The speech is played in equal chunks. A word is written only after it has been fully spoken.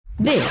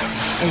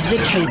This is The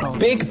Cable.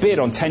 Big bid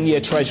on 10-year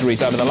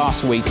treasuries over the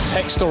last week.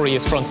 Tech story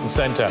is front and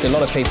centre. A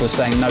lot of people are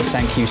saying, no,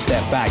 thank you,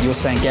 step back. You're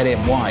saying, get in.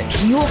 Why?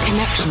 Your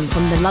connection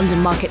from the London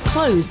market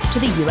close to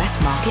the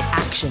US market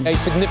action. A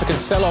significant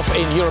sell-off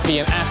in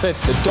European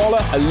assets. The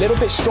dollar a little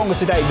bit stronger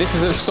today. This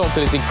is a stock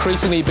that is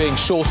increasingly being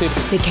shorted.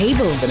 The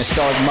Cable. An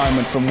historic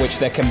moment from which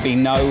there can be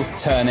no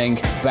turning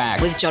back.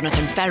 With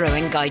Jonathan Ferro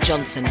and Guy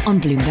Johnson on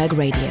Bloomberg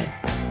Radio.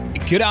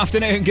 Good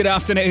afternoon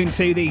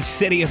to the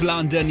City of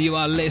London. You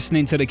are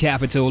listening to The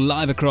Capital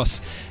live across.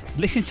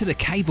 Listen to The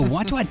Cable.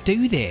 Why do I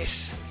do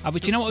this? Do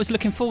you know what I was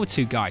looking forward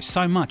to, guys?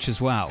 So much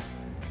as well.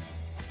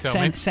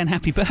 Send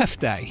happy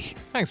birthday.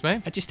 Thanks,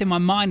 mate. Just in my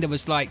mind, I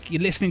was like,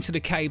 you're listening to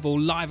The Cable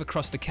live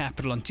across the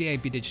Capital on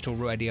DAB Digital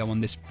Radio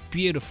on this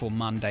beautiful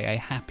Monday. A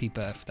happy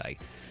birthday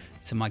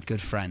to my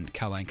good friend,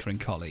 co-anchor and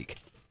colleague,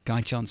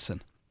 Guy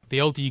Johnson. The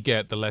older you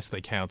get, the less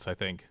they count, I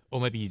think. Or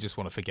maybe you just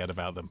want to forget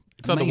about them.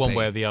 It's either one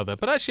way or the other.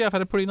 But actually, I've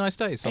had a pretty nice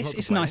day. So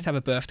it's nice to have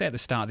a birthday at the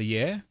start of the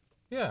year.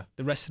 Yeah.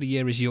 The rest of the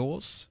year is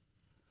yours.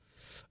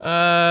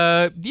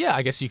 Yeah,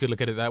 I guess you could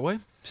look at it that way.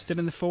 Still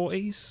in the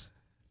 40s?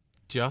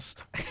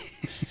 Just.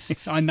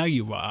 I know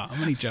you are.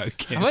 I'm only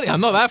joking. I'm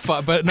not that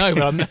far, but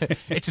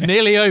it's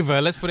nearly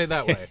over. Let's put it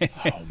that way.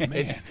 Oh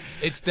man,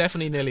 it's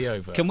definitely nearly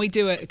over. Can we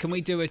do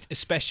a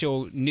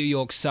special New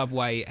York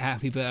subway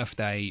happy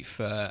birthday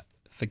for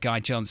Guy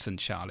Johnson,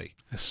 Charlie?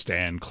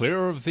 Stand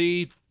clear of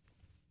the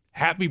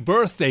happy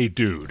birthday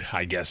dude,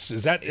 I guess.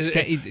 Stand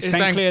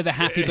clear of the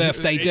happy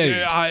birthday dude.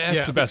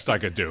 That's the best I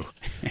could do.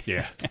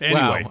 Yeah.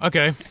 Anyway. Wow.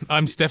 Okay.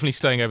 I'm definitely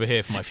staying over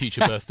here for my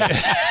future birthday.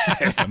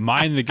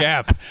 Mind the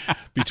gap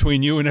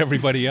between you and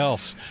everybody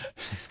else.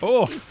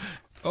 Oh,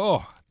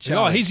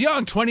 Charlie. He's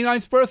young,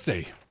 29th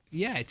birthday.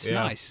 Yeah, it's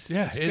nice.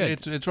 Yeah,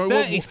 it's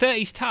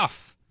 30's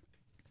tough.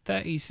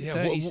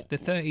 30s, the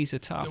 30s are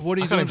tough. What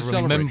are you doing to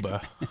celebrate?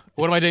 Remember.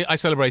 What am I doing? I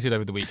celebrated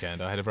over the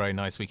weekend. I had a very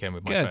nice weekend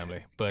with my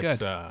family.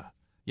 But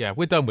yeah,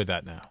 we're done with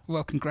that now.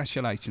 Well,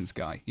 congratulations,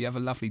 Guy. You have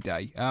a lovely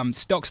day.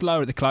 Stocks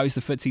lower at the close.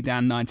 The FTSE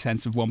down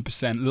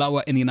 0.9%.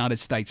 Lower in the United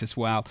States as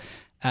well.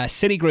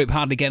 Citigroup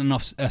hardly getting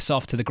us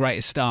off to the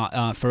greatest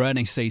start for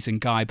earnings season,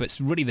 Guy, but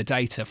it's really the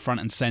data front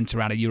and centre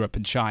out of Europe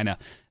and China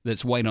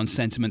that's weighed on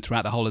sentiment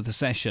throughout the whole of the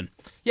session.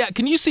 Yeah,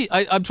 can you see,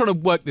 I'm trying to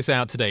work this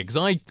out today, because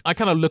I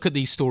kind of look at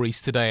these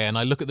stories today and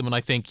I look at them and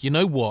I think, you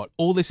know what,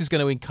 all this is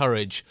going to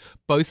encourage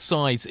both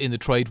sides in the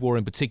trade war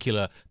in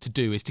particular to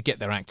do is to get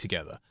their act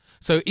together.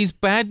 So is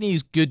bad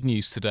news good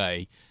news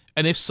today?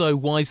 And if so,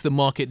 why is the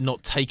market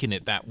not taking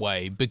it that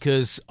way?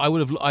 Because I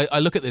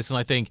look at this and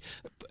I think,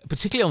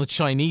 particularly on the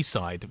Chinese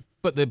side,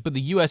 but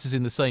the US is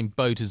in the same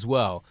boat as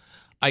well.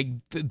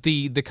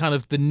 The kind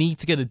of the need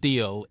to get a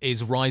deal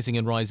is rising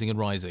and rising and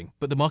rising,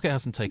 but the market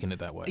hasn't taken it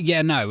that way.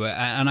 Yeah, no,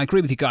 and I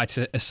agree with you, Guy,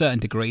 to a certain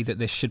degree that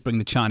this should bring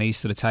the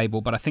Chinese to the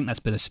table, but I think that's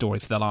been a story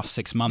for the last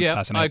 6 months,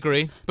 hasn't it? I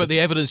agree, but the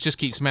evidence just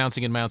keeps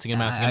mounting and mounting and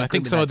mounting, and I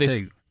think some of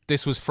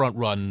this was front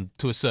run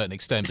to a certain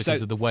extent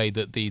because of the way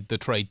that the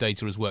trade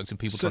data has worked and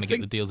people trying to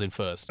get the deals in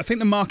first. I think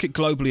the market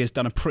globally has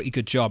done a pretty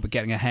good job of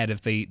getting ahead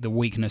of the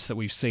weakness that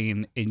we've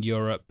seen in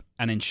Europe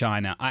and in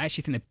China. I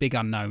actually think the big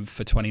unknown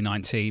for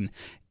 2019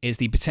 is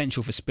the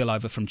potential for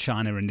spillover from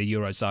China and the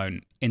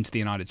Eurozone into the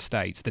United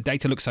States. The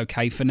data looks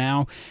okay for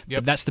now,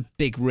 but that's the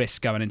big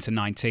risk going into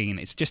 19.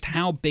 It's just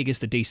how big is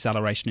the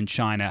deceleration in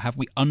China? Have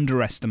we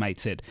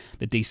underestimated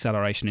the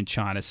deceleration in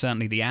China?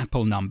 Certainly the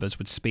Apple numbers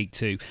would speak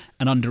to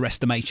an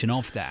underestimation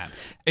of that.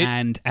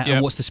 And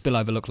what's the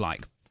spillover look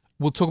like?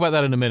 We'll talk about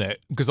that in a minute,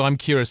 because I'm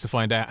curious to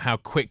find out how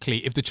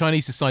quickly, if the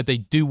Chinese decide they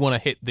do want to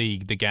hit the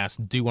gas,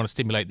 do want to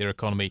stimulate their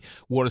economy,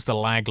 what does the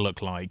lag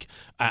look like?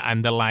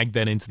 And the lag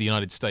then into the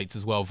United States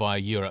as well via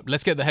Europe.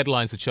 Let's get the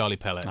headlines with Charlie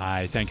Pellet.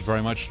 Hi, thank you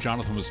very much.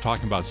 Jonathan was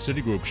talking about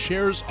Citigroup.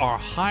 Shares are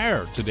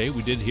higher today.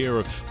 We did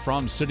hear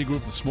from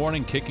Citigroup this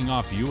morning, kicking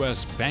off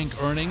U.S. bank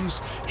earnings.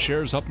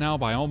 Shares up now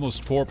by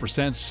almost 4%.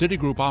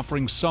 Citigroup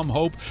offering some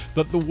hope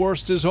that the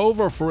worst is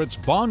over for its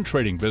bond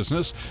trading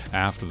business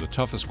after the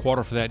toughest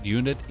quarter for that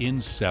unit in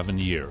 7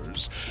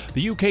 years.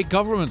 The UK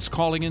government's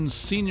calling in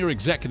senior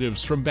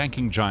executives from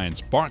banking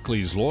giants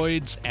Barclays,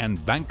 Lloyds,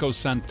 and Banco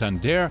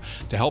Santander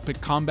to help it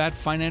combat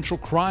financial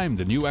crime.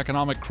 The new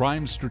Economic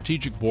Crime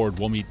Strategic Board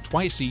will meet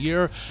twice a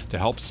year to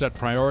help set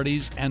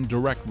priorities and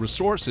direct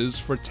resources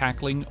for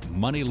tackling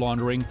money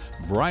laundering,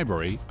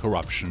 bribery,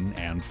 corruption,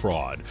 and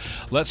fraud.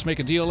 Let's make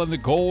a deal in the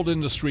gold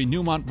industry.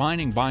 Newmont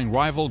Mining buying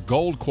rival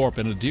Goldcorp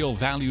in a deal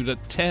valued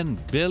at $10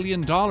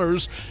 billion,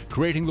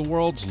 creating the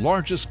world's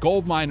largest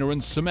gold miner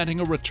and cementing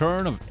a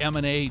return of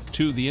M&A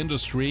to the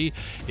industry.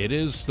 It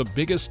is the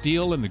biggest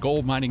deal in the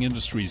gold mining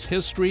industry's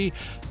history.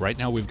 Right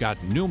now we've got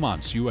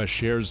Newmont's U.S.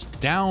 shares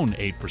down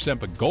 8%,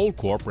 but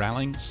Goldcorp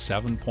rallying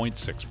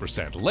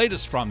 7.6%.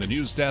 Latest from the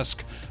news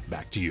desk.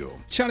 Back to you.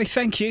 Charlie,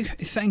 thank you.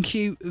 Thank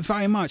you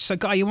very much. So,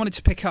 Guy, you wanted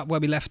to pick up where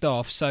we left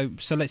off, so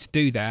let's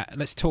do that.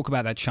 Let's talk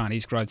about that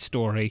Chinese growth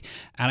story.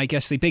 And I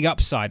guess the big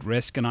upside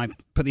risk, and I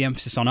put the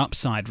emphasis on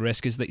upside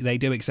risk, is that they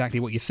do exactly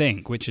what you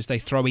think, which is they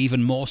throw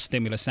even more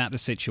stimulus at the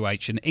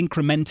situation accommodation.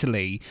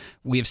 Incrementally,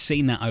 we have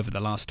seen that over the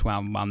last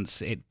 12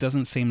 months. It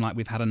doesn't seem like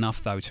we've had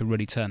enough, though, to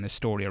really turn this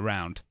story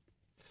around.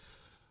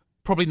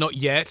 Probably not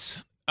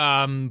yet.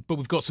 But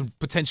we've got some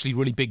potentially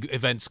really big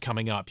events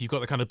coming up. You've got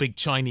the kind of big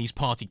Chinese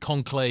party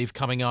conclave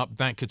coming up.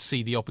 That could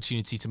see the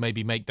opportunity to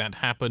maybe make that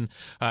happen.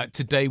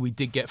 Today, we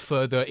did get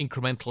further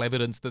incremental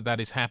evidence that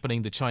is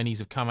happening. The Chinese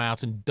have come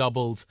out and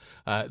doubled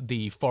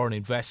the foreign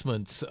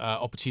investment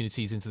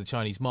opportunities into the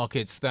Chinese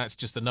markets. That's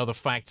just another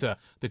factor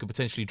that could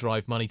potentially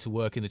drive money to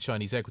work in the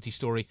Chinese equity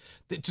story.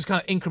 Just kind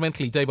of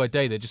incrementally, day by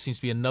day, there just seems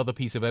to be another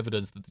piece of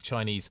evidence that the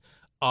Chinese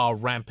are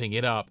ramping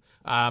it up.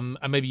 And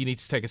maybe you need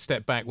to take a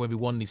step back. Maybe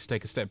one needs to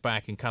take a step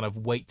back and kind of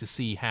wait to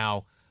see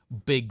how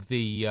big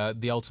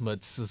the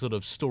ultimate sort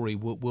of story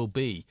will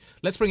be.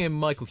 Let's bring in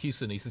Michael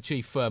Hewson. He's the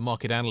chief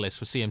market analyst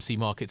for CMC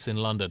Markets in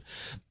London.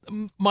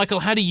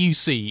 Michael, how do you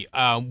see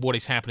what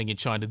is happening in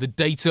China? The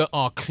data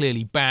are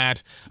clearly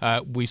bad.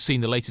 We've seen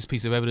the latest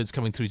piece of evidence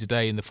coming through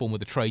today in the form of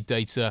the trade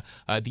data.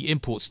 The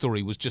import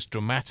story was just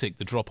dramatic.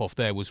 The drop-off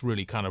there was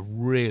really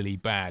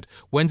bad.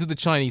 When did the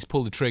Chinese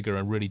pull the trigger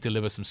and really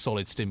deliver some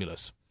solid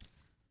stimulus?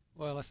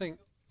 Well, I think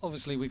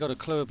obviously we got a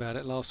clue about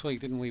it last week,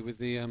 didn't we, with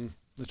the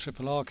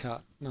triple R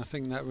cut, and I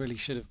think that really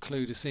should have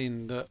clued us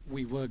in that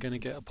we were going to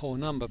get a poor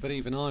number. But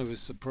even I was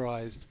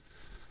surprised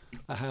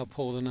at how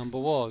poor the number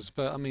was.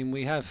 But I mean,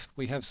 we have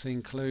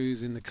seen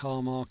clues in the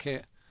car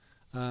market.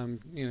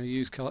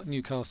 New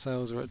car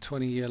sales are at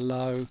 20-year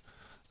low.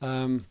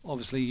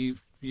 Obviously,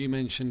 you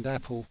mentioned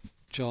Apple,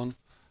 John,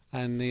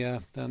 and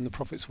the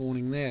profits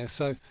warning there.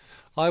 So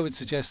I would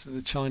suggest that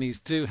the Chinese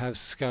do have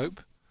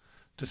scope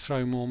to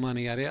throw more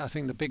money at it. I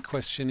think the big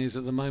question is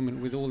at the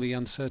moment, with all the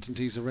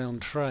uncertainties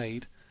around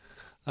trade,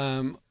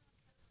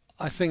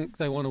 I think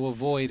they want to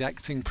avoid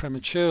acting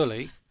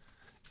prematurely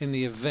in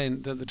the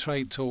event that the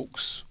trade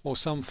talks or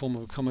some form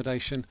of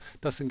accommodation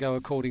doesn't go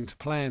according to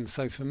plan.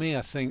 So for me,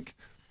 I think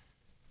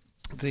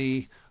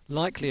the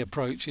likely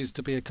approach is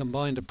to be a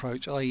combined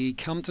approach, i.e.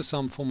 come to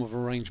some form of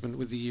arrangement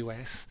with the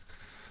US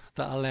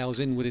that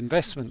allows inward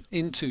investment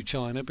into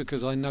China,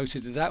 because I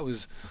noted that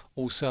was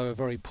also a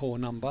very poor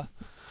number,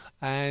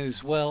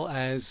 as well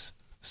as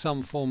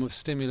some form of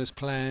stimulus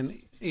plan,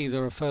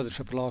 either a further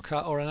triple R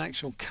cut or an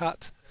actual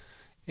cut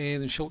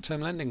in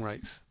short-term lending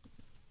rates.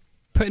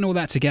 Putting all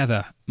that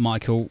together,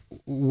 Michael,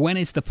 when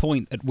is the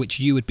point at which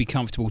you would be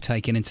comfortable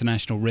taking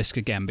international risk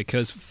again?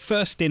 Because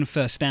first in,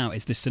 first out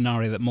is this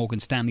scenario that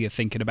Morgan Stanley are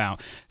thinking about.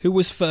 Who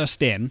was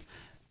first in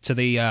to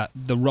the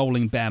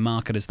rolling bear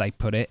market, as they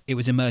put it? It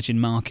was emerging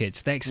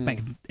markets. They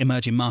expect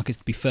emerging markets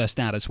to be first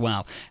out as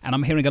well. And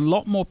I'm hearing a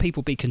lot more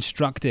people be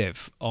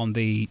constructive on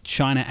the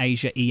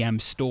China-Asia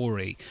EM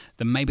story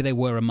than maybe they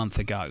were a month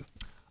ago.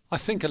 I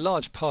think a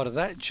large part of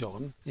that,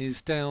 John,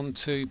 is down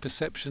to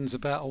perceptions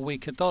about a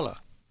weaker dollar.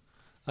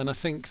 And I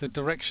think the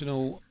direction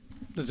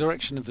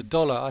of the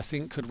dollar, I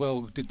think, could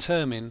well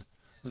determine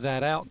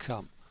that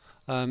outcome.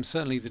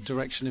 Certainly the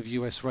direction of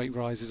US rate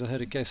rises. I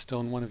heard a guest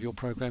on one of your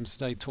programs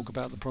today talk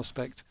about the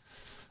prospect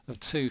of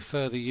 2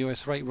 further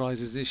US rate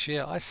rises this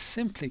year. I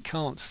simply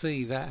can't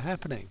see that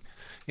happening.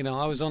 You know,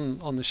 I was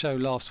on the show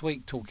last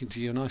week talking to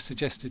you, and I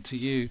suggested to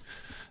you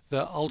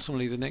that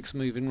ultimately the next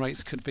move in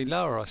rates could be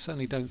lower. I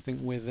certainly don't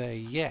think we're there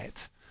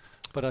yet.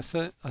 But I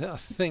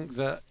think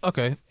that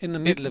in the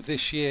middle of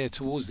this year,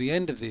 towards the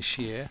end of this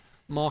year,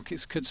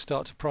 markets could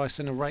start to price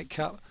in a rate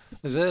cut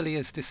as early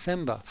as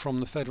December from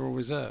the Federal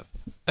Reserve.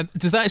 And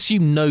does that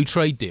assume no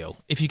trade deal?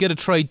 If you get a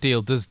trade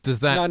deal, does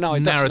that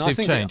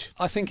narrative change?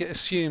 I think it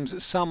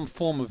assumes some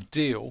form of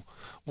deal.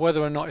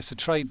 Whether or not it's a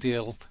trade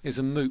deal is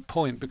a moot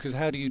point, because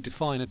how do you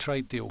define a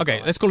trade deal?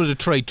 Okay, let's call it a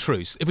trade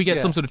truce. If we get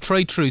some sort of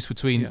trade truce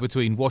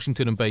between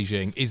Washington and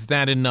Beijing, is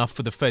that enough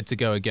for the Fed to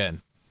go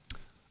again?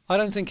 I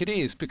don't think it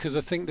is, because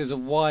I think there's a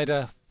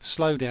wider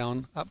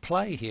slowdown at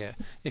play here.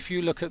 If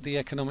you look at the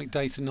economic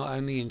data not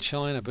only in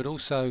China but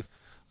also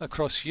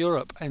across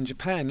Europe and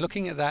Japan,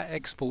 looking at that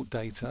export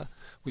data,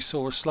 we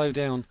saw a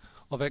slowdown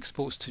of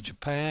exports to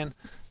Japan,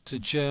 to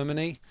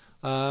Germany.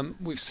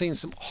 We've seen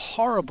some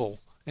horrible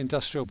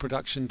industrial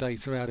production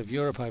data out of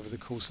Europe over the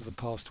course of the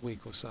past week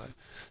or so.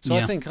 So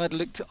I think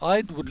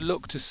I would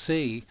look to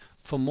see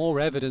for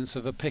more evidence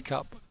of a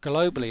pickup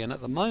globally, and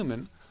at the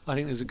moment I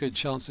think there's a good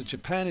chance that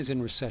Japan is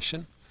in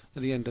recession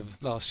at the end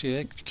of last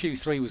year.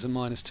 Q3 was a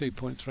minus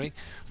 2.3. I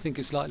think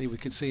it's likely we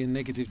could see a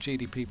negative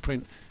GDP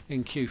print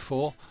in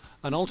Q4.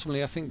 And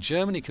ultimately, I think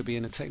Germany could be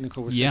in a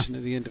technical recession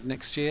at the end of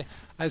next year,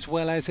 as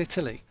well as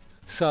Italy.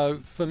 So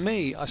for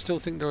me, I still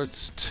think there are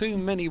too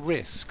many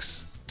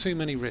risks.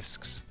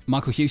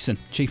 Michael Hewson,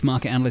 Chief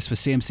Market Analyst for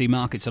CMC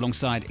Markets,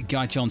 alongside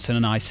Guy Johnson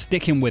and I,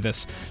 sticking with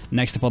us.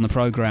 Next up on the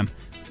programme,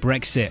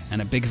 Brexit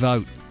and a big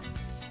vote.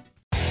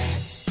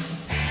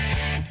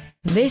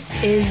 This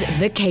is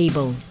The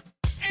Cable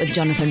with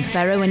Jonathan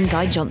Ferro and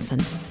Guy Johnson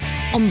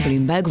on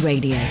Bloomberg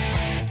Radio.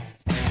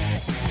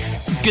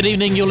 Good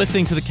evening, you're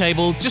listening to The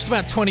Cable. Just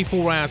about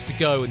 24 hours to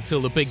go until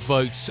the big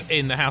votes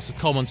in the House of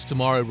Commons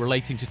tomorrow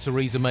relating to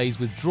Theresa May's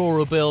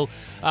withdrawal bill.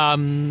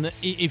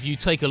 If you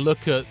take a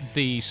look at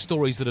the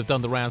stories that have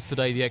done the rounds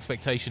today, the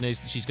expectation is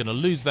that she's going to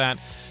lose that.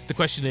 The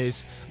question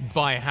is,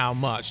 by how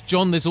much?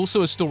 John, there's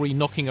also a story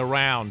knocking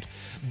around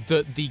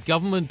that the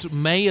government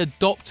may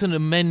adopt an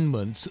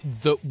amendment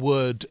that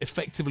would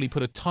effectively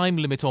put a time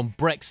limit on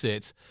the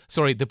Brexit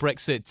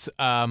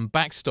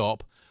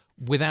backstop,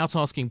 without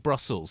asking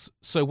Brussels.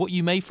 So what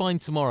you may find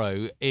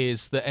tomorrow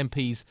is that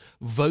MPs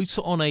vote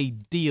on a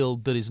deal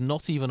that is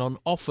not even on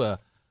offer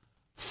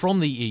from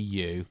the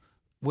EU,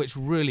 which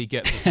really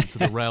gets us into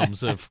the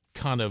realms of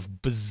kind of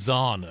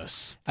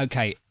bizarreness.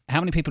 Okay, how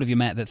many people have you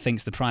met that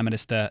thinks the Prime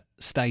Minister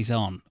stays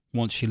on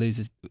once she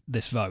loses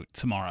this vote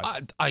tomorrow?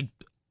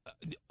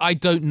 I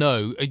don't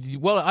know.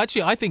 Well,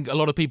 actually, I think a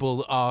lot of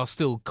people are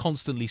still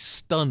constantly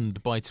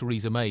stunned by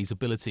Theresa May's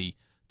ability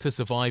to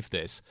survive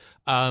this.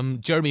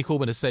 Jeremy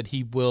Corbyn has said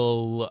he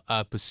will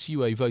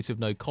pursue a vote of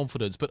no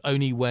confidence, but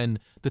only when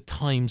the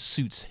time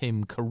suits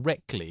him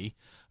correctly,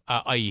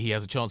 i.e. he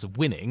has a chance of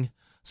winning.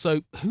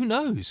 So who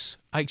knows?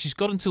 She's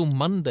got until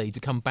Monday to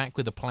come back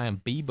with a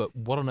plan B, but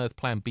what on earth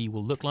plan B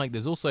will look like?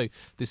 There's also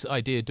this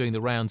idea doing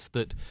the rounds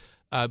that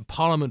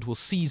Parliament will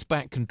seize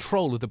back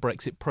control of the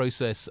Brexit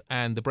process,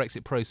 and the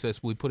Brexit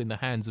process will be put in the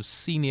hands of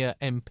senior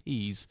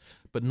MPs,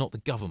 but not the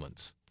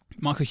government.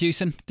 Michael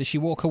Hewson, does she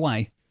walk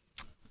away?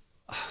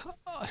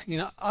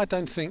 I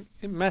don't think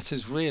it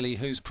matters really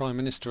who's Prime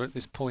Minister at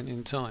this point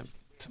in time,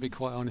 to be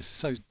quite honest.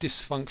 So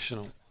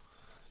dysfunctional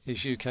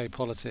is UK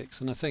politics.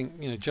 And I think,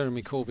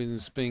 Jeremy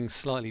Corbyn's being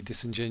slightly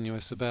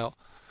disingenuous about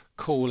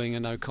calling a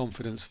no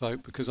confidence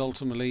vote, because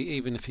ultimately,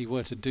 even if he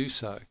were to do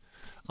so,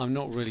 I'm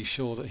not really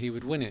sure that he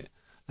would win it.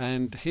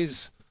 And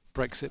his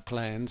Brexit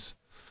plans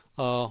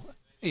are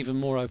even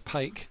more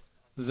opaque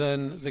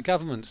than the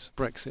government's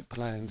Brexit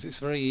plans. It's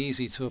very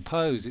easy to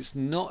oppose. It's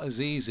not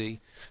as easy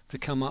to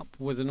come up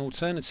with an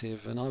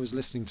alternative. And I was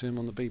listening to him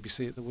on the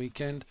BBC at the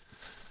weekend.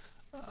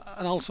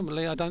 And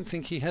ultimately, I don't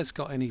think he has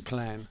got any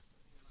plan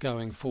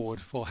going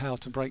forward for how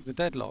to break the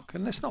deadlock.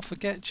 And let's not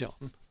forget,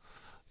 John,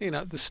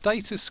 the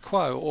status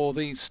quo or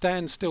the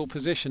standstill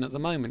position at the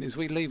moment is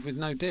we leave with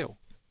no deal.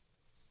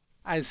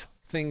 As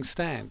things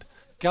stand,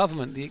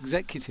 government, the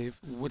executive,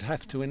 would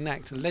have to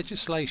enact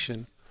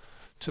legislation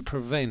to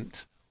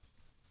prevent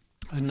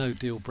a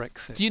no-deal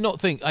Brexit. Do you not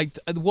think,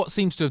 what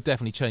seems to have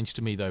definitely changed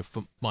to me, though,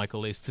 for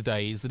Michael, is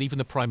that even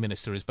the Prime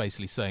Minister is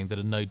basically saying that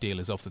a no-deal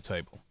is off the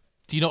table?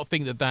 Do you not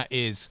think that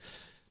is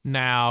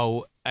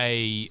now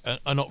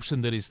an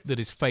option that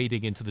is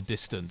fading into the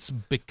distance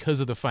because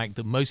of the fact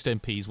that most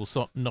MPs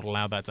will not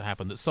allow that to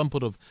happen, that some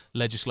sort of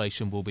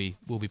legislation will be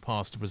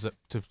passed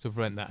to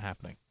prevent that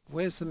happening?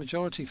 Where's the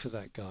majority for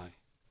that, Guy?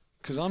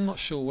 Because I'm not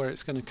sure where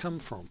it's going to come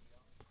from.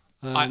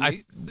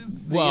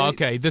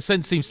 The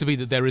sense seems to be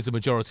that there is a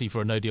majority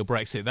for a no-deal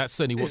Brexit. That's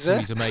certainly what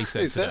Theresa May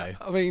said today.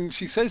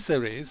 She says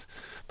there is,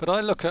 but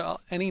I look at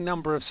any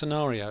number of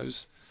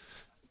scenarios.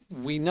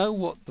 We know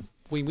what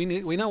we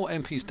know what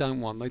MPs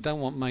don't want. They don't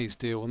want May's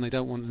deal, and they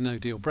don't want a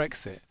no-deal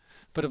Brexit.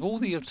 But of all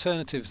the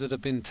alternatives that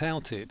have been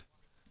touted,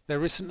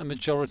 there isn't a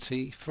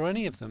majority for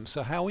any of them.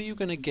 So how are you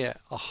going to get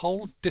a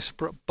whole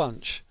disparate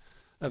bunch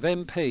of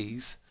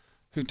MPs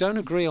who don't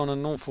agree on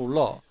an awful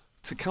lot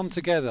to come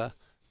together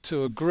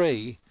to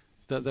agree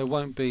that there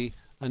won't be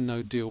a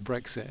no-deal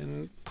Brexit?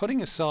 And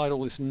putting aside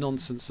all this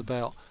nonsense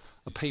about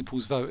a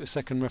people's vote, a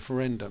second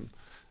referendum,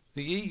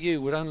 the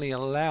EU would only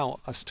allow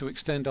us to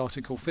extend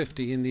Article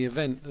 50 in the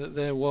event that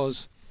there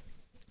was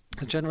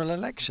a general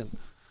election.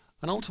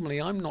 And ultimately,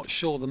 I'm not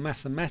sure the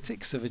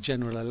mathematics of a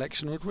general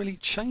election would really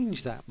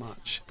change that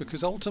much,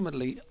 because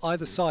ultimately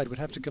either side would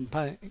have to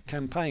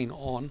campaign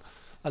on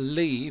a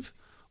leave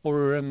or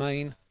a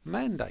remain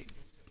mandate.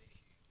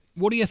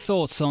 What are your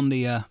thoughts on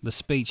the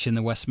speech in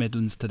the West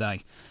Midlands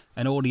today?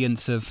 An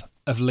audience of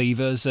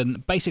leavers,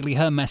 and basically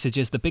her message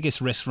is the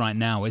biggest risk right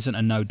now isn't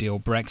a no-deal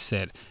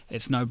Brexit.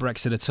 It's no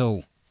Brexit at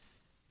all.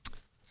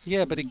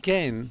 Yeah, but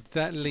again,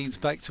 that leads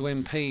back to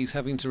MPs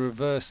having to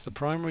reverse the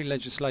primary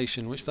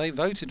legislation which they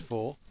voted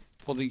for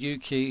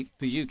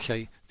the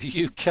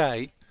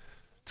UK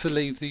to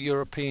leave the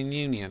European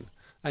Union.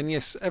 And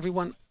yes,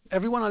 everyone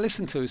I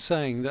listen to is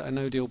saying that a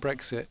no-deal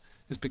Brexit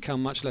has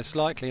become much less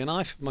likely, and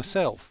I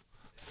myself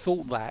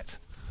thought that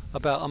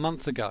about a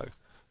month ago.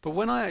 But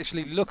when I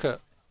actually look at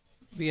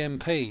the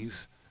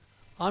MPs,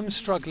 I'm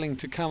struggling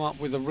to come up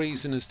with a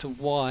reason as to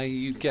why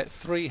you get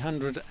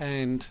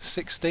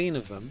 316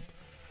 of them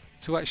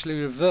to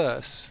actually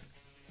reverse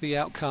the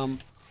outcome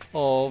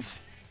of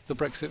the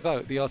Brexit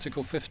vote, the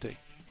Article 50.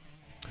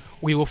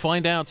 We will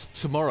find out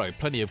tomorrow.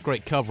 Plenty of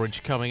great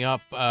coverage coming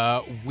up.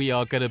 We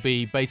are going to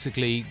be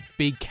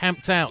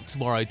camped out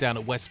tomorrow down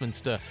at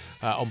Westminster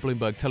on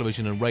Bloomberg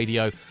Television and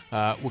Radio.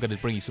 We're going to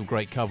bring you some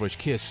great coverage.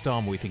 Keir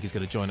Starmer, we think, is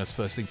going to join us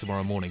first thing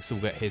tomorrow morning, so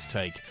we'll get his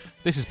take.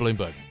 This is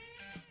Bloomberg.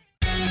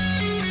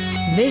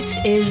 This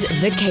is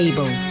The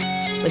Cable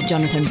with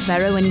Jonathan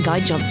Ferro and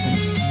Guy Johnson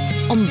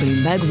on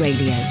Bloomberg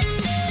Radio.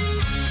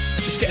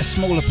 Just get a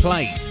smaller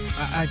plate.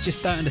 I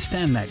just don't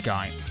understand that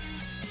guy.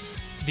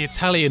 The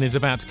Italian is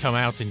about to come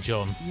out in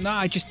John. No,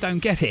 I just don't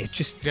get it.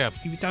 Just you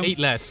don't eat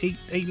less.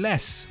 Eat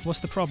less. What's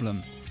the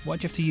problem? Why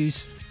do you have to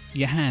use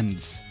your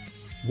hands?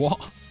 What?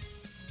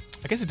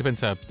 I guess it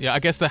depends how. Yeah, I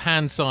guess the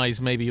hand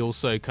size maybe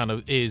also kind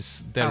of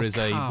is. There is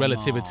a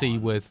relativity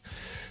with.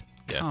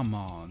 Yeah. Come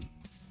on.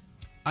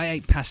 I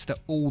ate pasta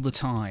all the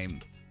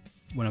time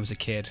when I was a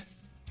kid,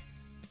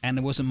 and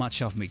there wasn't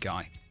much of me,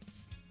 Guy.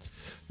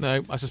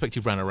 No, I suspect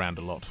you ran around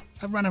a lot.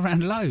 I ran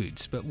around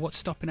loads, but what's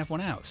stopping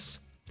everyone else?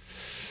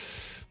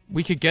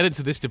 We could get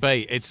into this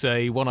debate. It's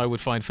one I would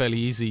find fairly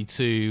easy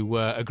to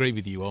agree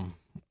with you on.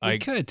 We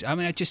could. I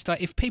mean, I just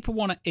if people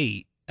want to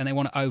eat and they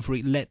want to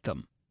overeat, let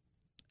them.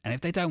 And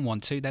if they don't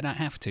want to, they don't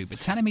have to. But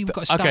telling me we've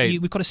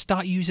got to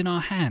start using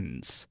our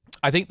hands.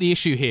 I think the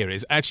issue here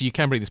is actually you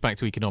can bring this back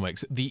to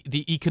economics. The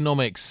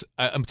economics,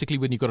 and particularly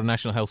when you've got a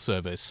national health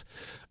service.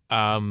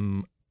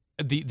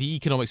 The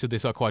economics of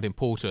this are quite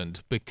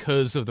important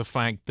because of the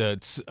fact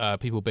that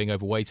people being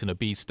overweight and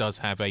obese does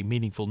have a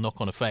meaningful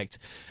knock-on effect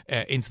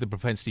into the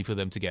propensity for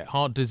them to get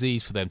heart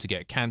disease, for them to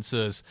get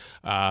cancers,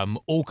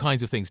 all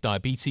kinds of things.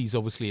 Diabetes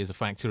obviously is a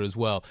factor as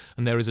well,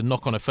 and there is a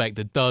knock-on effect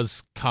that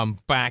does come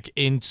back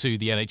into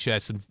the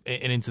NHS and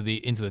into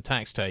the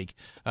tax take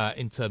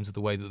in terms of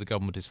the way that the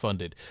government is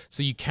funded.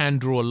 So you can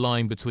draw a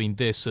line between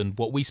this and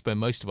what we spend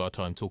most of our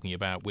time talking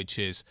about, which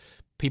is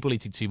people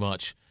eating too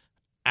much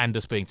and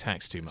us being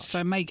taxed too much.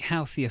 So make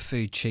healthier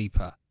food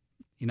cheaper.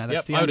 You know,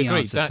 that's the only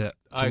answer to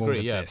I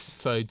agree, all of this.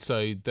 So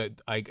that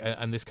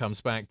and this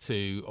comes back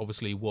to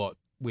obviously what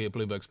we at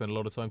Bloomberg spend a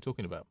lot of time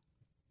talking about.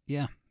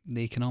 Yeah,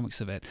 the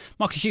economics of it.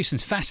 Michael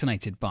Hewson's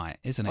fascinated by it,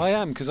 isn't he? I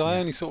am, because I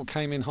only sort of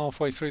came in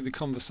halfway through the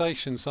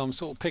conversation, so I'm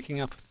sort of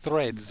picking up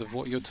threads of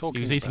what you're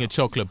talking about. He was eating a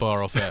chocolate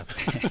bar off air.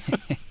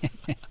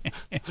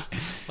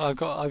 I've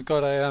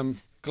got a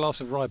glass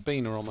of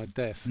Ribena on my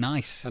desk.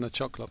 Nice. And a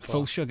chocolate bar.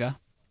 Full sugar?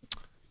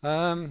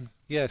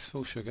 Yes,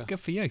 full sugar. Good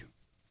for you.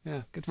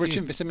 Yeah. Good for Rich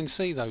you. in vitamin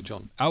C, though,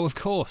 John. Oh, of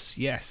course,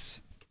 yes.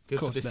 Good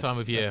for this time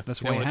of year.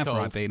 That's why you have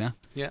Ribena.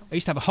 Yeah. I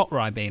used to have a hot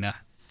Ribena.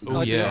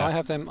 Oh, yeah.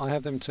 Do. I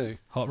have them too.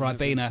 Hot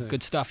Ribena,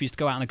 good stuff. Used to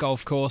go out on a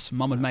golf course.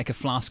 Mum would make a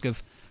flask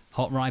of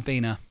hot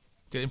Ribena.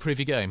 Did it improve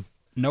your game?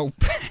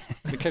 Nope.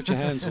 You kept your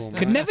hands warm.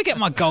 Could never get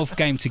my golf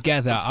game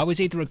together. I was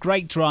either a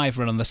great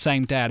driver and on the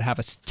same day I'd have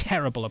a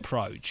terrible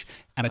approach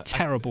and a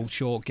terrible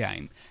short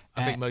game.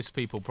 I think most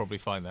people probably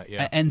find that,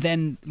 yeah. And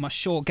then my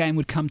short game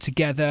would come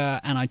together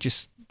and I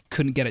just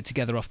couldn't get it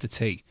together off the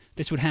tee.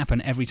 This would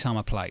happen every time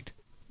I played.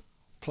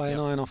 Play an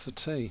iron off the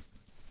tee.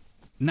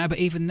 No, but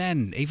even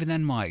then,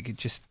 Mike, it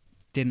just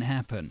didn't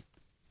happen.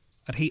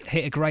 I'd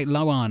hit a great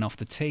low iron off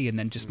the tee and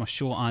then just my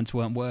short irons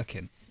weren't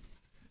working.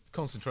 It's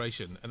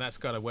concentration, and that's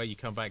kind of where you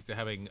come back to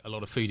having a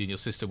lot of food in your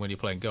system when you're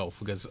playing golf,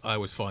 because I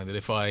always find that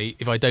if I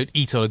don't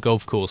eat on a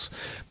golf course,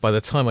 by the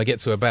time I get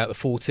to about the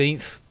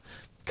 14th,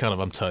 kind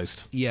of I'm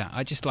toast. Yeah,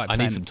 I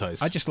need some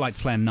toast. I just like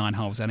playing 9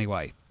 holes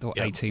anyway. Thought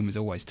 18 was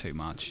always too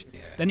much.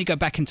 Yeah. Then you go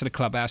back into the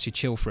clubhouse, you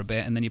chill for a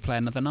bit, and then you play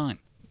another 9.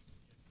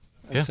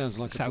 That sounds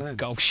like that's a how plan.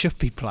 golf should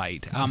be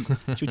played.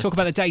 Should we talk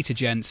about the data,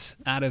 gents,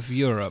 out of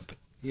Europe?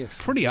 Yes.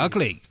 Pretty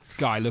ugly,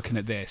 Guy, looking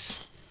at this.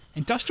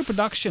 Industrial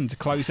production to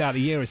close out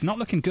the year is not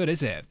looking good,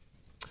 is it?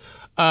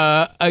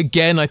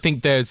 Again, I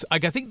think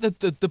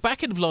the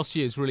back end of last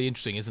year is really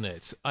interesting, isn't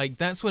it?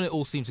 That's when it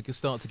all seems to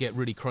start to get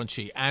really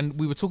crunchy. And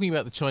we were talking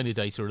about the China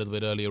data a little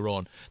bit earlier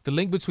on. The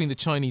link between the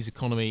Chinese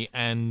economy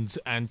and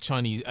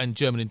Chinese and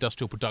German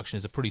industrial production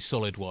is a pretty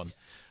solid one.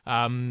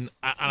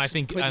 I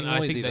think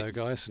noisy, that, though,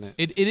 Guy, isn't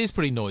it? It is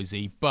pretty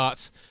noisy,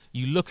 but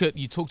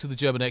you talk to the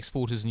German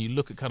exporters and you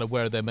look at kind of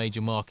where are their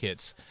major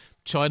markets.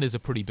 China's a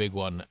pretty big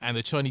one, and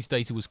the Chinese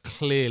data was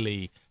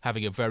clearly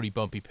having a very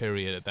bumpy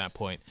period at that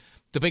point.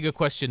 The bigger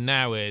question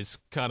now is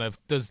kind of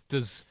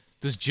does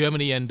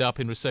Germany end up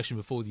in recession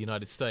before the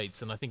United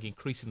States? And I think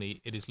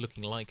increasingly it is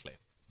looking likely.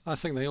 I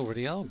think they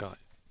already are, Guy.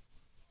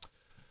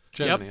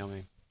 Germany, I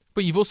mean.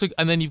 But you've also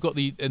you've got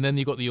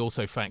the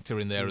auto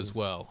factor in there as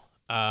well,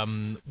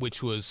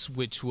 which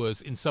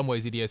was in some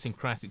ways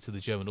idiosyncratic to the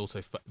German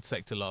auto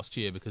sector last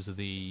year because of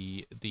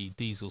the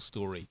diesel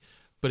story.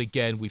 But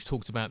again, we've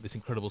talked about this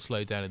incredible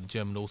slowdown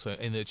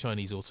in the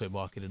Chinese auto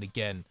market, and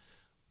again,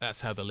 that's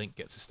how the link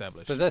gets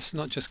established. But that's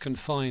not just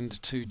confined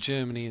to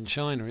Germany and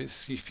China.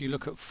 It's if you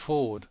look at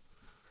Ford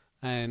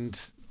and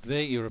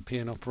their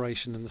European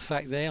operation and the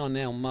fact they are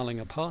now mulling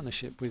a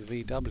partnership with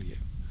VW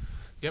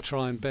to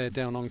try and bear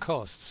down on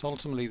costs.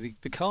 Ultimately,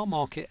 the car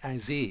market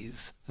as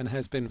is, and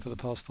has been for the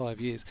past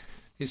 5 years,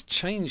 is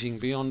changing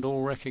beyond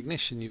all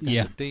recognition. You've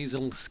got the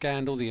diesel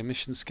scandal, the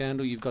emission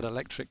scandal, you've got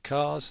electric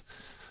cars,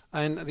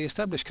 and the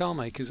established car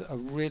makers are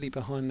really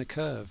behind the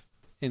curve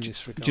in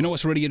this regard. Do you know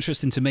what's really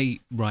interesting to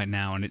me right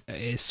now, and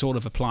it sort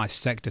of applies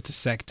sector to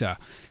sector?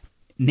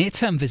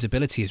 Near-term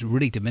visibility is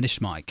really diminished,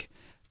 Mike.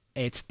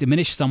 It's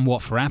diminished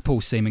somewhat for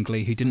Apple,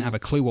 seemingly, who didn't have a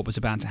clue what was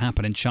about to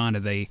happen in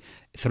China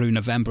through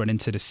November and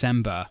into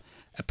December.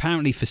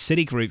 Apparently for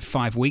Citigroup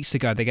 5 weeks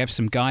ago, they gave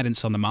some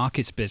guidance on the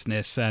markets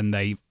business, and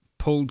they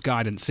pulled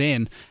guidance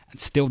in, and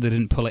still they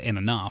didn't pull it in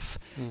enough.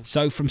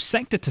 So from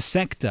sector to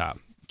sector,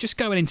 just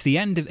going into the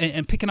end of,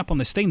 and picking up on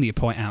this theme that you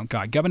point out,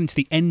 Guy, going into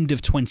the end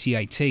of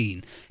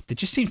 2018, there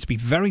just seems to be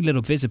very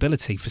little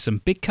visibility for some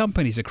big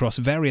companies across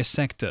various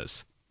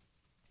sectors.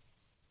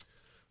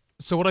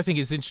 So what I think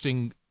is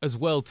interesting as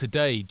well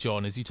today,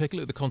 John, is you take a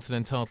look at the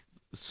Continental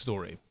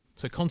story.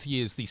 So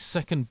Conti is the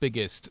second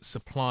biggest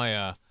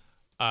supplier,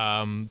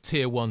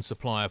 tier one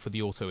supplier for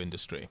the auto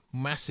industry.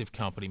 Massive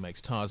company,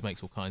 makes tyres,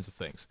 makes all kinds of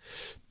things.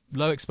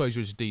 Low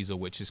exposure to diesel,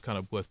 which is kind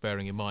of worth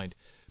bearing in mind.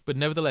 But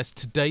nevertheless,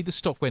 today the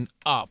stock went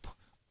up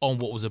on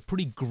what was a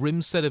pretty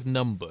grim set of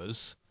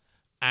numbers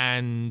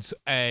and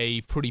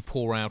a pretty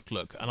poor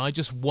outlook. And I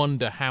just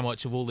wonder how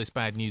much of all this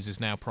bad news is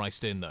now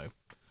priced in, though.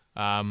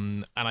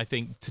 And I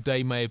think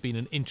today may have been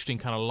an interesting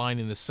kind of line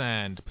in the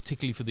sand,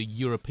 particularly for the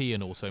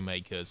European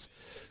automakers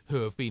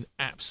who have been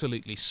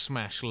absolutely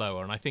smashed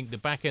lower. And I think the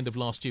back end of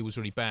last year was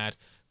really bad,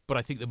 but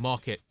I think the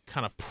market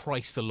kind of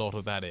priced a lot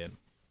of that in.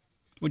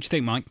 What do you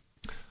think, Mike?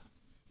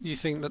 You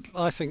think that?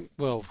 I think,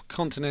 well,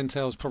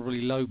 Continental's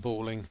probably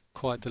lowballing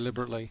quite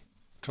deliberately,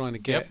 trying to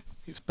get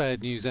its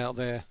bad news out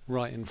there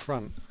right in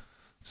front,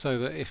 so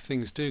that if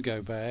things do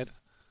go bad.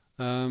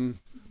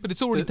 But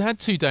it's already had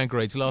two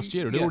downgrades last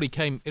year. It already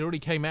came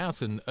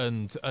out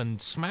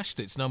and smashed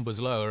its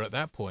numbers lower at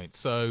that point.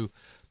 So,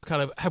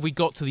 kind of, have we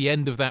got to the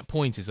end of that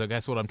point? Is I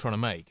guess what I'm trying to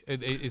make.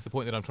 Is the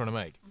point that I'm trying to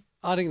make.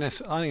 I think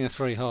that's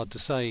very hard to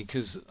say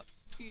because,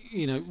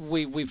 you know,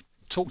 we've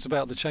talked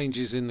about the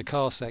changes in the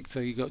car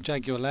sector. You've got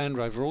Jaguar Land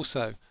Rover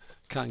also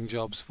cutting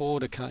jobs,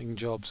 Ford are cutting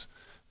jobs.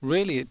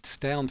 Really, it's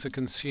down to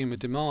consumer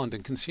demand,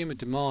 and consumer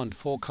demand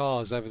for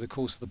cars over the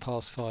course of the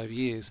past 5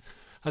 years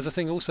has, I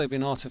think, also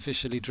been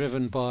artificially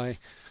driven by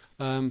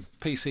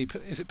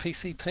PCP. Is it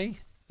PCP?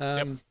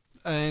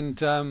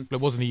 And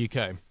it was in the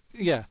UK.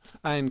 Yeah,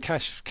 and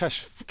cash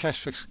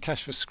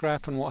for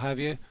scrap and what have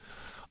you.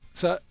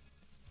 So,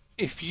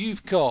 if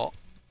you've got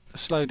a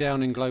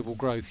slowdown in global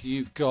growth,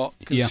 you've got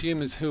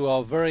consumers who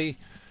are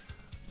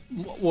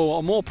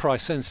are more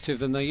price sensitive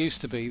than they used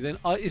to be, then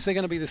is there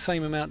going to be the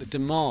same amount of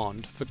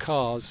demand for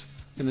cars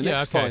in the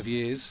next 5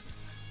 years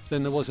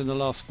than there was in the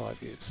last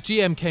 5 years?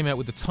 GM came out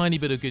with a tiny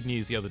bit of good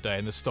news the other day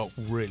and the stock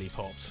really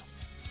popped.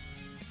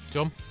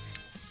 John?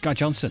 Guy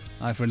Johnson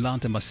over in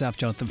London, myself,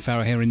 Jonathan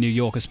Ferro here in New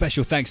York. A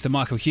special thanks to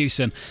Michael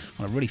Hewson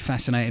on a really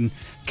fascinating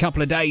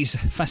couple of days,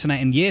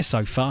 fascinating year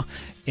so far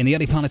in the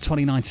early part of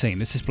 2019.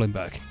 This is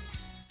Bloomberg.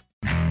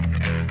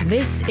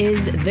 This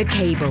is The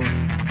Cable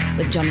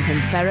with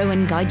Jonathan Ferro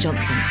and Guy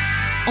Johnson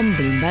on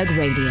Bloomberg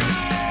Radio.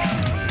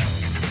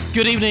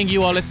 Good evening,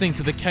 you are listening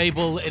to The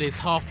Cable. It is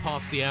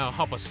 5:30,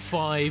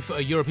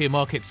 5:05. European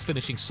markets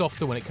finishing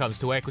softer when it comes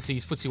to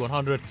equities. FTSE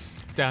 100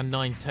 down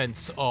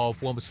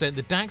 0.9%.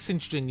 The DAX,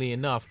 interestingly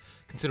enough,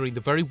 considering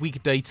the very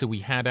weak data we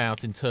had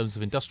out in terms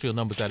of industrial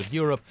numbers out of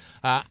Europe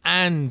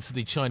and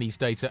the Chinese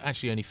data,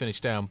 actually only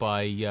finished down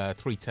by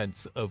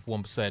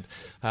 0.3%.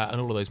 And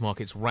all of those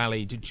markets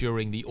rallied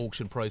during the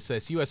auction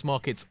process. US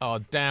markets are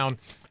down.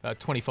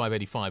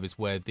 25.85 is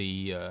where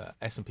the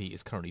S&P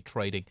is currently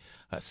trading.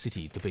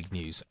 Citi, the big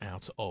news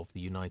out of the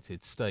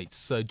United States.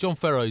 So John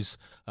Ferro's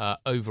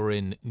over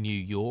in New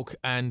York,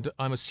 and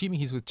I'm assuming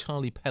he's with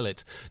Charlie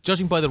Pellet.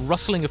 Judging by the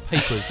rustling of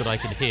papers that I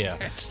can hear,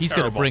 he's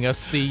going to bring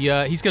us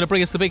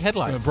the big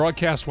headlines.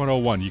 Broadcast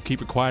 101. You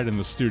keep it quiet in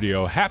the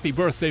studio. Happy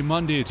birthday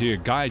Monday to you,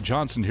 Guy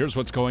Johnson. Here's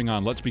what's going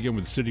on. Let's begin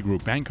with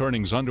Citigroup. Bank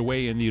earnings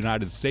underway in the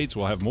United States.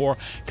 We'll have more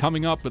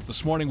coming up, but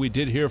this morning we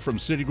did hear from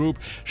Citigroup.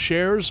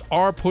 Shares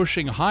are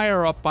pushing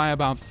higher, up by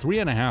about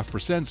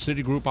 3.5%.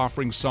 Citigroup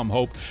offering some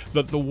hope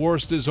that the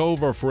worst is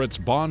over for its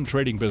bond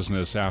trading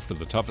business after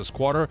the toughest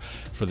quarter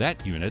for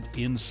that unit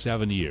in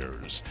 7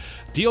 years.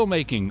 Deal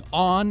making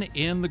on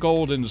in the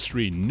gold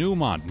industry.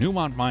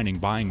 Newmont Mining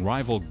buying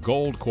rival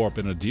Goldcorp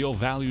in a deal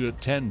valued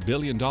at $10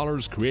 billion,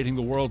 creating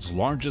the world's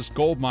largest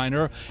gold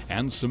miner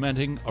and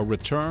cementing a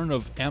return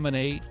of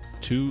M&A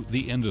to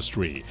the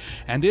industry.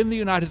 And in the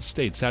United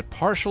States, that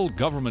partial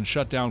government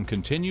shutdown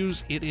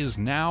continues. It is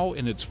now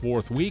in its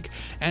fourth week,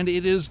 and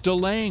it is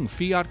delaying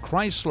Fiat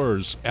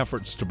Chrysler's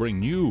efforts to bring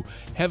new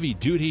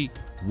heavy-duty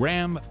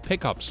Ram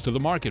pickups to the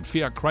market.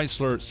 Fiat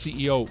Chrysler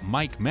CEO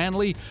Mike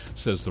Manley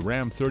says the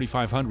Ram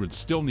 3500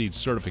 still needs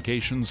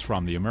certifications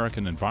from the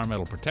American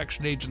Environmental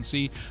Protection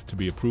Agency to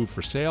be approved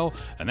for sale,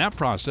 and that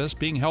process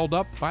being held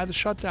up by the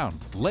shutdown.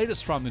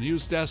 Latest from the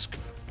news desk.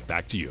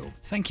 Back to you.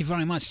 Thank you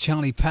very much,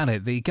 Charlie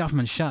Pellet. The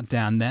government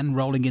shutdown then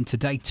rolling into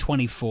day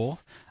 24,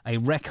 a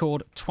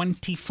record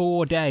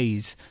 24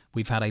 days.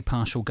 We've had a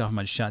partial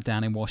government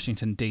shutdown in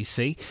Washington,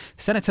 D.C.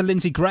 Senator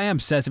Lindsey Graham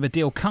says if a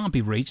deal can't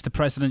be reached, the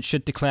president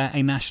should declare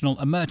a national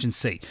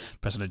emergency.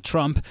 President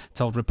Trump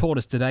told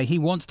reporters today he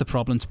wants the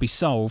problem to be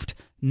solved,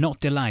 not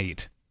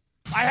delayed.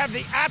 I have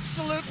the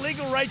absolute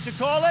legal right to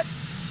call it,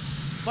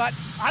 but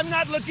I'm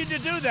not looking to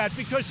do that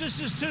because this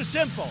is too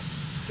simple.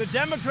 The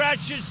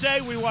Democrats should say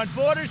we want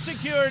border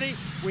security,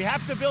 we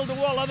have to build a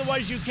wall,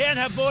 otherwise you can't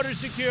have border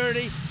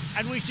security,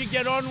 and we should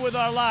get on with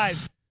our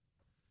lives.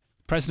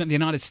 President of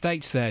the United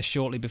States there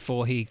shortly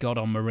before he got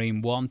on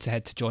Marine One to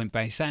head to Joint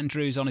Base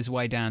Andrews on his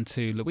way down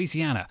to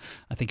Louisiana.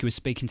 I think he was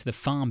speaking to the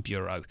Farm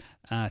Bureau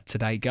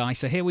today, Guy.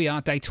 So here we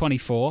are, day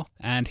 24,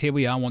 and here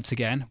we are once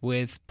again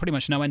with pretty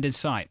much no end in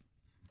sight.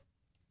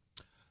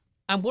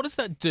 And what does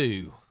that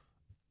do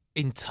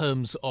in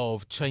terms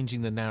of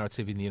changing the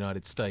narrative in the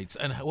United States?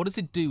 And what does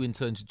it do in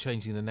terms of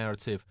changing the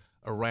narrative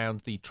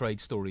around the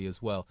trade story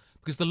as well?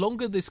 Because the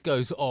longer this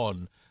goes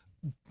on,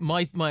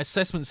 my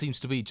assessment seems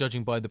to be,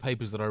 judging by the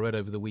papers that I read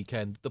over the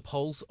weekend, the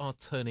polls are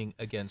turning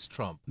against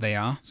Trump. They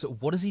are. So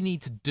what does he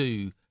need to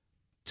do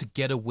to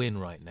get a win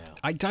right now?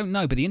 I don't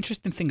know, but the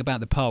interesting thing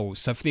about the polls,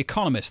 so for The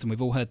Economist, and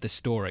we've all heard this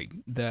story,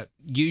 that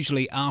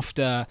usually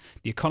after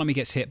the economy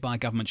gets hit by a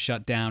government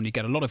shutdown, you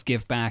get a lot of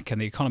give back and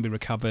the economy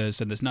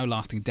recovers and there's no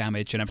lasting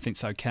damage and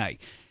everything's okay.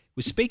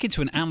 We're speaking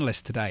to an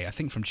analyst today, I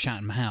think from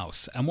Chatham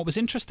House, and what was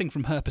interesting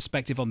from her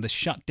perspective on the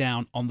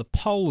shutdown on the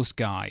polls,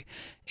 Guy,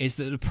 is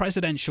that the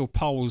presidential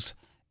polls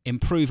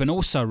improve and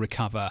also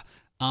recover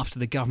after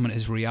the government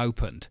has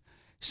reopened.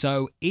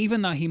 So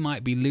even though he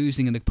might be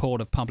losing in the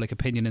court of public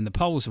opinion in the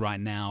polls right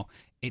now,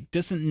 it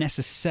doesn't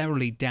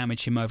necessarily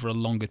damage him over a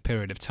longer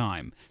period of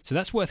time. So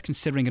that's worth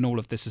considering in all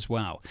of this as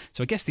well.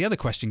 So I guess the other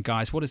question,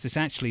 guys, what does this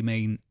actually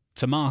mean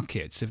to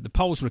markets? If the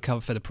polls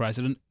recover for the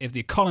president, if the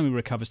economy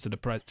recovers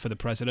for the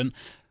president,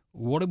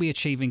 what are we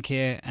achieving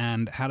here,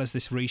 and how does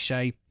this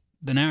reshape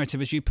the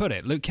narrative, as you put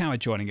it? Luke Kawa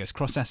joining us,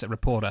 cross-asset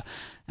reporter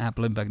at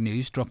Bloomberg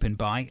News, dropping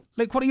by.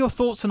 Luke, what are your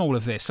thoughts on all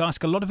of this? I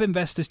ask a lot of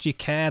investors, do you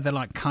care? They're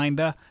like,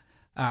 kinda.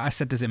 I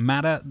said, does it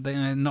matter?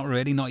 Not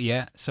really, not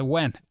yet. So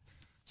when?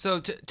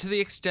 So to the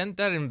extent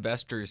that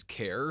investors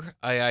care,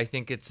 I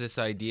think it's this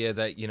idea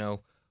that,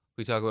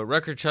 we talk about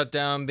record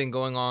shutdown been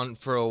going on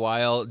for a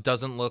while. It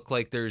doesn't look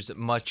like there's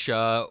much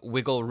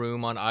wiggle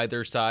room on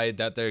either side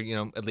that they're,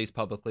 at least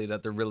publicly,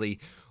 that they're really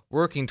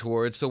working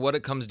towards. So what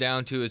it comes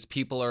down to is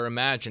people are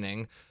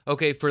imagining,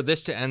 okay, for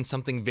this to end,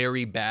 something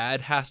very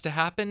bad has to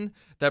happen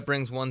that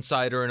brings one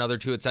side or another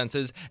to its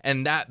senses,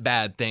 and that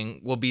bad thing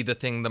will be the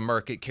thing the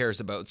market cares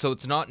about. So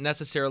it's not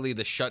necessarily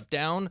the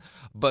shutdown,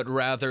 but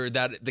rather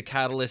that the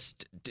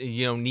catalyst,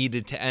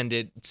 needed to end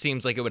it.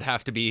 Seems like it would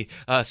have to be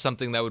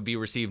something that would be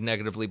received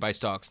negatively by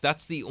stocks.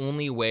 That's the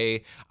only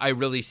way I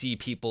really see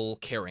people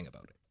caring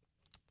about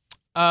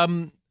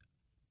it.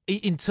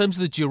 In terms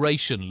of the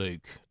duration,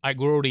 Luke,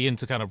 we're already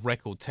into kind of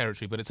record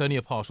territory, but it's only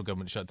a partial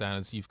government shutdown,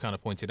 as you've kind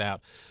of pointed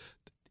out.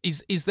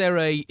 Is there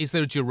a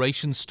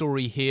duration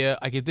story here?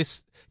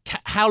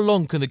 How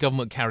long can the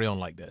government carry on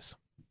like this?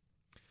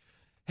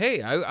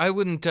 Hey, I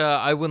wouldn't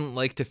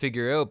like to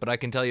figure out, but I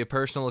can tell you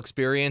personal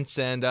experience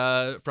and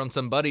from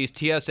some buddies,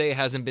 TSA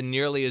hasn't been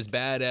nearly as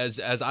bad as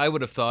I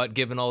would have thought,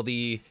 given all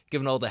the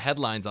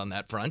headlines on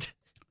that front.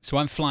 So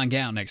I'm flying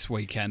out next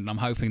weekend, and I'm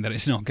hoping that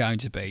it's not going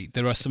to be.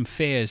 There are some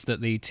fears that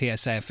the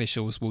TSA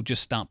officials will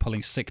just start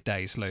pulling sick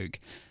days, Luke,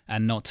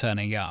 and not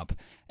turning up.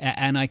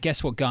 And I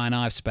guess what Guy and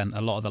I have spent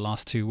a lot of the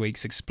last 2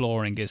 weeks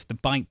exploring is the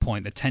bite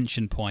point, the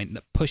tension point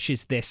that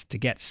pushes this to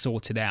get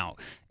sorted out.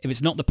 If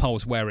it's not the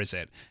polls, where is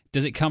it?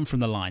 Does it come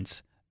from the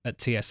lines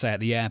at TSA at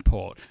the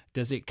airport?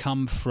 Does it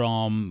come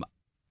from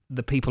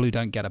the people who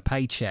don't get a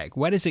paycheck?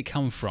 Where does it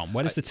come from?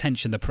 Where does the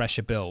tension, the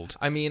pressure build?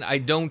 I mean, I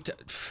don't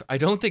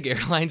think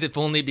airlines, if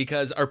only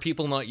because are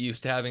people not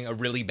used to having a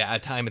really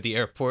bad time at the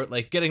airport?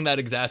 Like getting that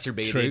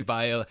exacerbated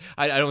by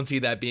I don't see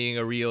that being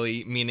a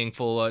really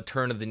meaningful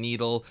turn of the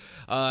needle.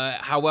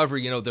 However,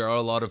 there are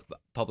a lot of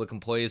public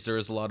employees. There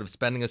is a lot of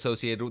spending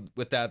associated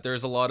with that.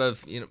 There's a lot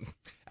of,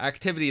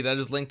 activity that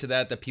is linked to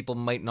that people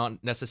might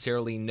not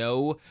necessarily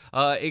know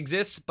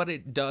exists, but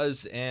it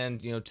does.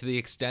 And, to the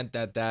extent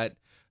that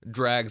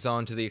drags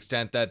on, to the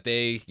extent that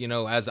they,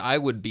 as I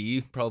would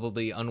be,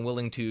 probably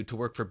unwilling to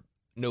work for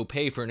no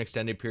pay for an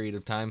extended period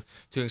of time,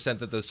 to an extent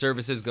that those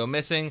services go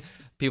missing,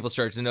 people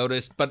start to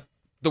notice. But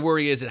the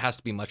worry is it has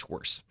to be much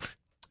worse.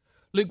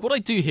 Luke, what I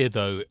do hear,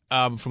 though,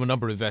 from a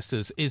number of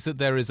investors is that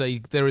there is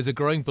a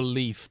growing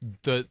belief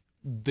that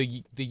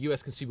the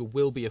US consumer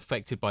will be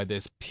affected by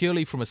this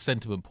purely from a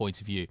sentiment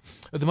point of view.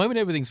 At the moment,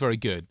 everything's very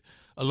good.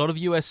 A lot of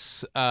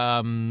US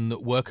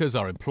workers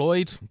are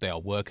employed, they are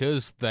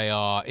workers, they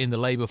are in the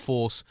labour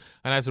force,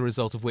 and as a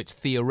result of which,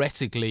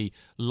 theoretically,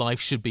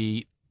 life should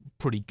be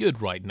pretty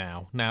good right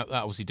now. Now,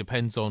 that obviously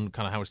depends on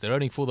kind of how much they're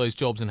earning for those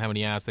jobs and how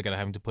many hours they're going to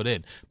have to put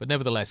in. But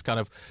nevertheless, kind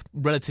of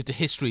relative to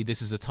history,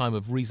 this is a time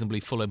of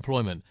reasonably full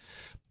employment.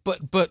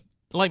 But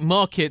like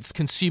markets,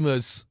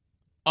 consumers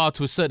are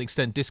to a certain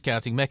extent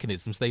discounting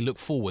mechanisms. They look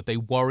forward. They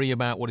worry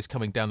about what is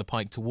coming down the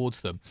pike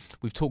towards them.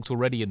 We've talked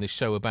already in this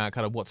show about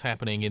kind of what's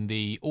happening in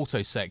the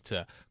auto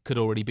sector, could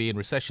already be in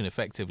recession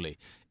effectively.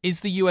 Is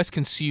the US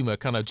consumer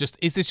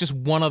is this just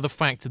one other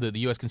factor that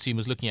the US consumer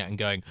is looking at and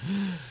going,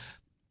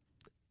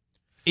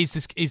 is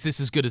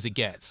this as good as it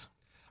gets?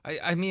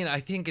 I mean,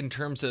 I think in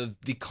terms of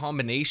the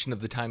combination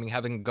of the timing,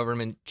 having a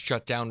government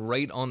shut down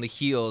right on the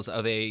heels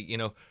of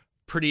a,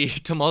 pretty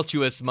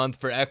tumultuous month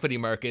for equity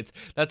markets.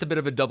 That's a bit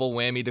of a double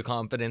whammy to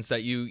confidence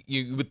that you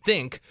would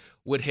think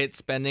would hit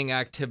spending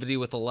activity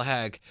with a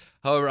lag.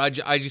 However, I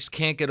just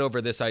can't get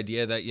over this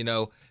idea that,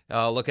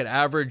 look at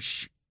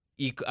average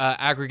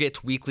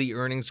aggregate weekly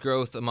earnings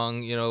growth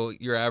among,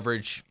 your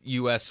average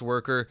U.S.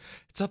 worker.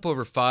 It's up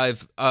over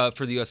 5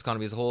 for the U.S.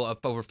 economy as a whole,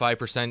 up over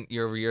 5%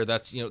 year over year.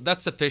 That's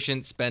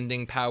sufficient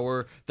spending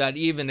power that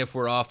even if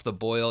we're off the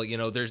boil,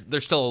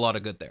 there's still a lot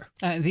of good there.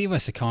 The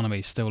U.S. economy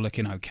is still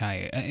looking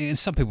okay. And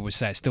some people would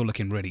say it's still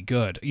looking really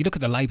good. You look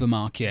at the labour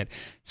market.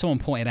 Someone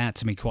pointed out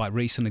to me quite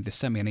recently, they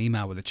sent me an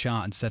email with a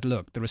chart and said,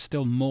 look, there are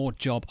still more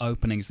job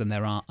openings than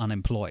there are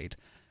unemployed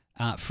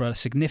for a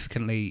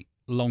significantly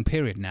long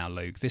period now,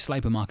 Luke. This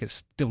labour market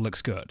still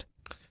looks good.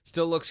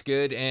 Still looks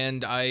good,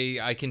 and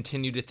I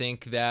continue to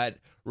think that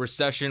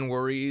recession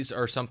worries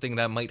are something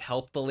that might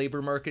help the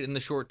labor market in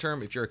the short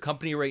term. If you're a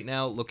company right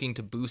now looking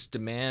to boost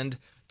demand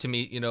to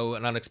meet, an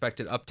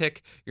unexpected uptick,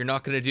 you're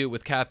not going to do it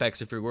with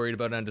CapEx if you're worried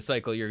about end of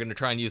cycle. You're going to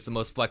try and use the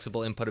most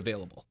flexible input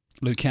available.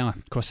 Luke Kawa,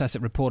 cross-asset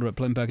reporter at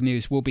Bloomberg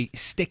News, will be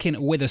sticking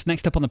with us.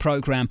 Next up on the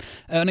programme,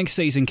 earnings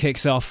season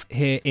kicks off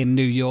here in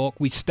New York.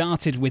 We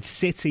started with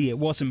Citi. It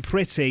wasn't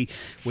pretty.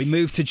 We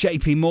moved to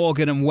JP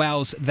Morgan and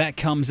Wells. That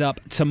comes up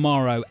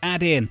tomorrow.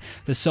 Add in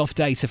the soft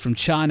data from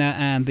China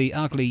and the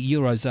ugly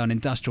Eurozone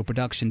industrial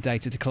production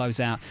data to close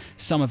out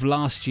some of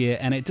last year,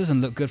 and it doesn't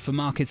look good for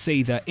markets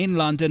either. In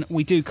London,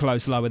 we do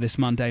close lower this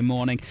Monday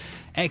morning.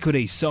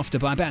 Equities softer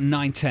by about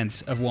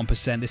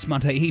 0.9% this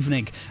Monday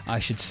evening, I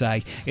should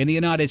say. In the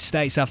United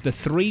States, after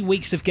 3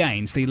 weeks of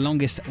gains, the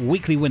longest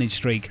weekly winning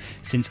streak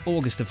since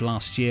August of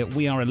last year,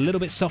 we are a little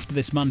bit softer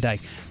this Monday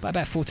by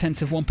about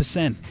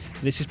 0.4%.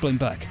 This is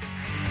Bloomberg.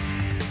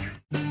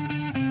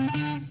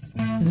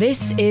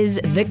 This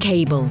is The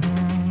Cable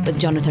with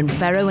Jonathan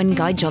Ferro and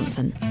Guy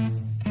Johnson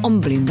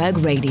on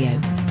Bloomberg Radio.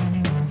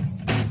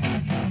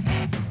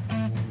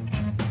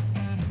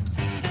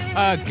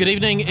 Good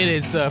evening. It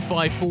is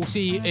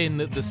 5:40 in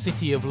the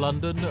City of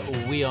London.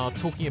 We are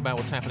talking about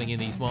what's happening in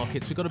these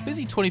markets. We've got a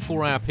busy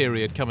 24-hour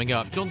period coming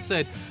up. John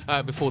said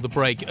before the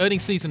break,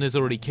 earnings season has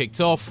already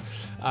kicked off.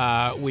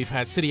 We've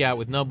had Citi out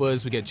with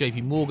numbers. We get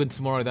JP Morgan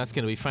tomorrow. That's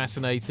going to be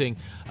fascinating.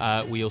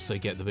 We also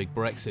get the big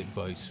Brexit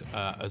vote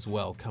as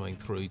well coming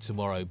through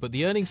tomorrow. But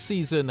the earnings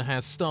season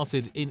has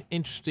started in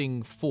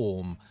interesting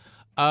form.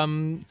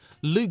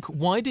 Luke,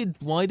 why did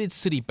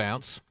Citi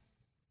bounce?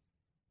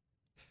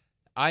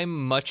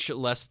 I'm much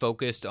less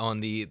focused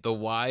on the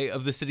why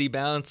of the Citi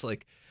bounce.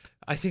 Like,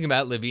 I think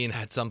Matt Levine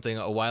had something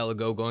a while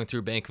ago going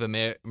through Bank of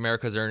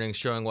America's earnings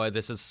showing why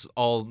this is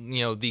all,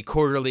 the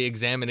quarterly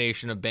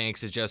examination of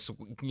banks is just,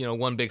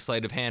 one big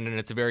sleight of hand and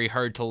it's very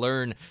hard to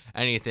learn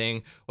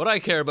anything. What I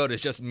care about is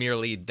just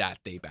merely that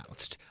they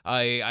bounced.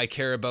 I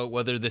care about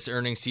whether this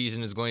earnings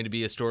season is going to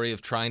be a story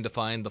of trying to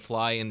find the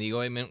fly in the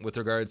ointment with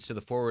regards to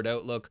the forward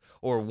outlook,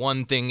 or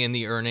one thing in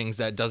the earnings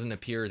that doesn't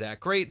appear that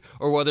great,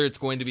 or whether it's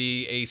going to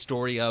be a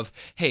story of,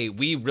 hey,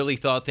 we really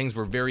thought things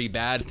were very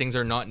bad. Things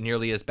are not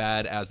nearly as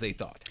bad as they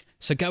thought.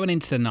 So going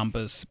into the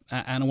numbers,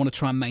 and I want to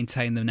try and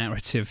maintain the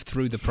narrative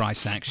through the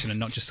price action and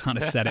not just kind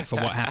of set it for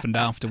what happened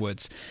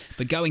afterwards.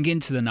 But going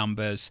into the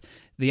numbers,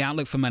 the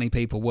outlook for many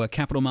people were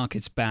capital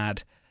markets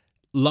bad.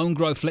 Loan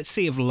growth, let's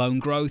see if loan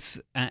growth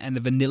and the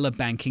vanilla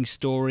banking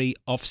story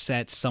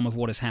offsets some of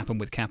what has happened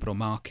with capital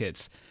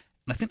markets.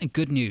 And I think the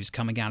good news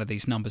coming out of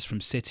these numbers from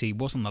Citi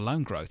wasn't the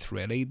loan growth,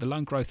 really. The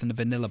loan growth and the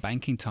vanilla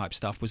banking type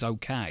stuff was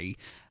okay.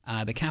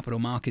 The capital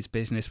markets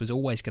business was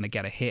always going to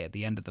get a hit at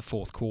the end of the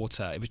fourth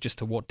quarter. It was just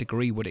to what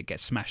degree would it get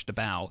smashed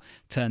about.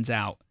 Turns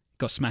out it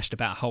got smashed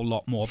about a whole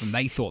lot more than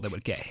they thought they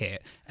would get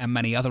hit, and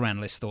many other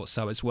analysts thought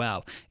so as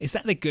well. Is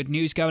that the good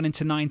news going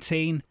into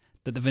 19?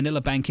 That the vanilla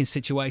banking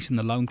situation,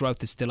 the loan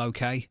growth is still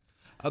okay?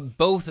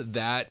 Both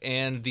that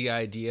and the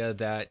idea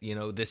that,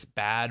 this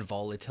bad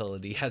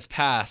volatility has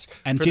passed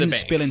and for didn't the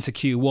banks. Spill into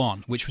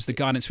Q1, which was the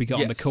guidance we got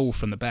Yes. on the call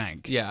from the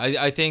bank. Yeah,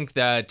 I think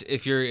that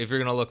if you're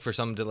going to look for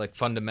something to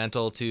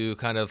fundamental to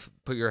kind of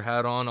put your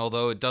hat on,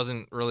 although it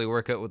doesn't really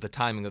work out with the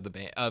timing of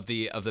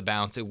the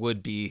bounce, it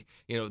would be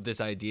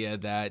this idea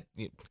that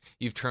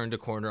you've turned a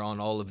corner on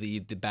all of the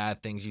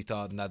bad things you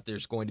thought, and that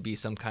there's going to be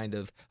some kind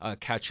of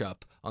catch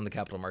up on the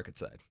capital market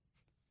side.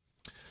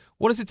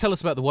 What does it tell us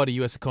about the wider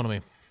U.S.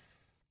 economy?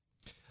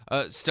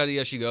 Steady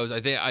as she goes.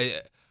 I think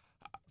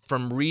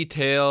from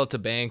retail to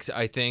banks,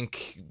 I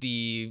think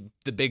the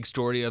big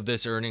story of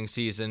this earnings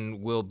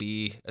season will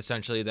be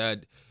essentially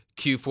that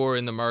Q4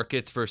 in the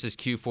markets versus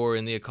Q4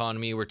 in the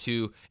economy were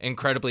two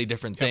incredibly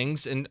different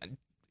things. And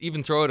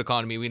even throughout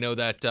economy, we know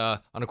that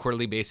on a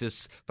quarterly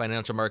basis,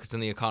 financial markets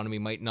and the economy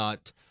might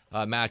not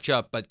match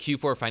up. But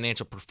Q4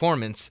 financial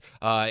performance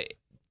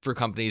for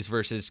companies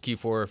versus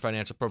Q4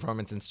 financial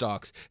performance in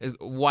stocks is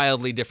a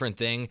wildly different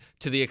thing,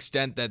 to the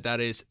extent that that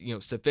is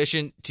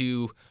sufficient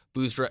to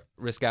boost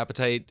risk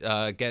appetite,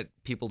 get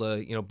people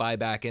to buy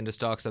back into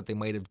stocks that they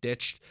might have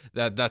ditched.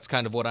 That's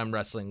kind of what I'm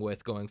wrestling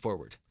with going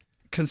forward.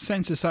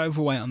 Consensus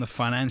overweight on the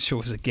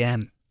financials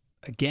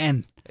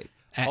again.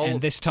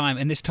 And this time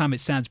it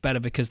sounds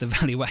better because the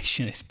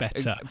valuation is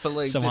better. But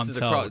like, so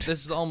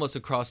this is almost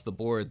across the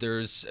board.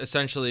 There's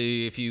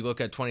essentially, if you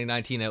look at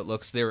 2019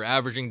 outlooks, they're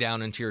averaging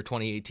down into your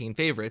 2018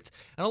 favorites,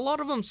 and a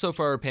lot of them so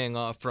far are paying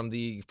off from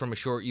a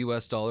short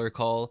U.S. dollar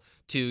call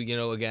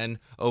to, again,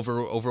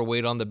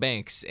 overweight on the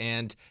banks.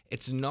 And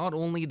it's not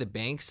only the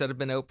banks that have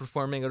been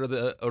outperforming out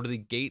of the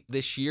gate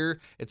this year.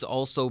 It's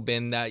also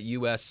been that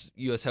U.S.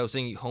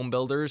 housing, home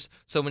builders.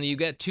 So when you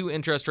get two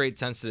interest rate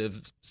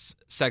sensitive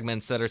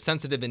segments that are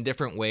sensitive in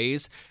different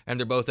ways, and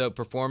they're both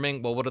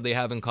outperforming, well, what do they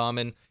have in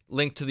common?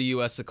 Linked to the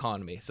U.S.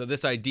 economy. So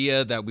this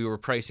idea that we were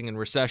pricing in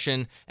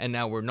recession and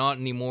now we're not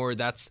anymore,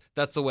 that's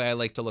the way I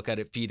like to look at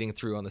it feeding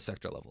through on the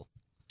sector level.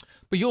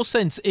 But your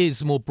sense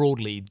is more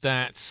broadly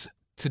that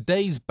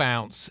today's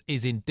bounce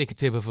is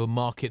indicative of a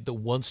market that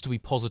wants to be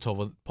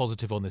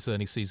positive on this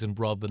earnings season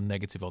rather than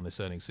negative on this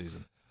earnings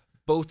season.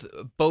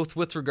 Both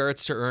with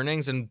regards to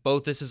earnings, and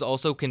both this is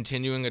also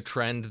continuing a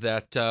trend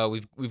that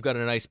we've got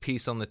a nice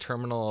piece on the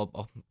terminal.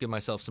 I'll give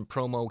myself some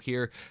promo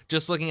here.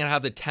 Just looking at how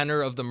the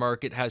tenor of the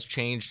market has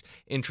changed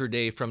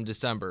intraday from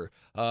December.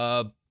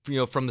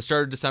 From the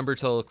start of December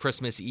till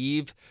Christmas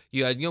Eve,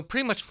 you had,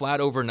 pretty much flat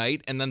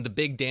overnight, and then the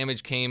big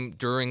damage came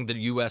during the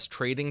U.S.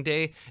 trading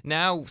day.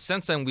 Now,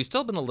 since then, we've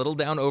still been a little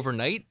down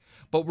overnight,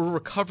 but we're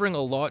recovering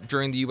a lot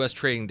during the U.S.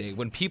 trading day.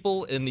 When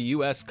people in the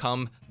U.S.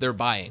 come, they're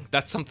buying.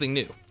 That's something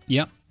new.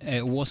 Yep,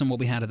 it wasn't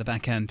what we had at the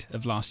back end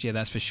of last year,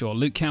 that's for sure.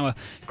 Luke Kawa,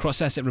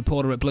 cross-asset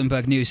reporter at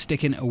Bloomberg News,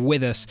 sticking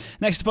with us.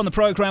 Next up on the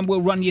programme,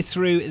 we'll run you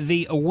through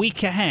the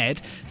week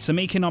ahead. Some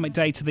economic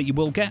data that you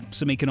will get,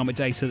 some economic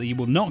data that you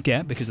will not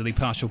get because of the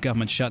partial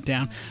government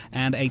shutdown,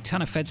 and a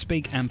ton of Fed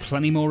speak and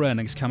plenty more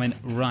earnings coming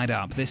right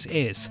up. This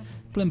is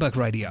Bloomberg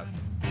Radio.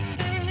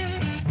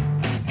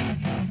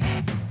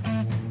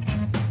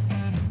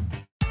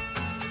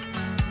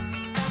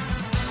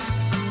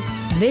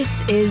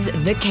 This is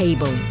The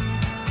Cable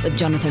with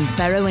Jonathan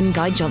Ferro and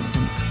Guy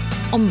Johnson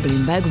on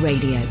Bloomberg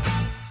Radio.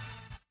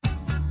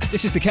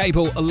 This is The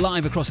Cable,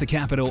 live across the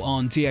capital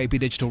on DAB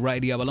Digital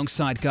Radio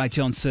alongside Guy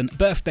Johnson,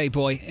 birthday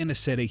boy in the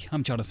city.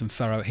 I'm Jonathan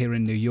Ferro here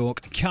in New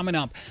York. Coming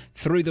up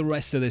through the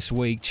rest of this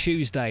week,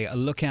 Tuesday, a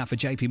look out for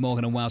JP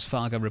Morgan and Wells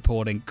Fargo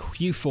reporting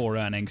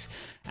Q4 earnings.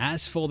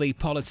 As for the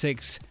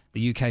politics,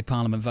 the UK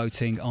Parliament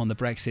voting on the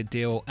Brexit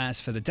deal. As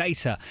for the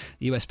data,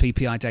 the US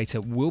PPI data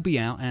will be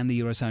out and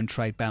the Eurozone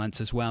trade balance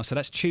as well. So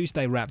that's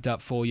Tuesday wrapped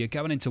up for you.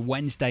 Going into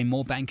Wednesday,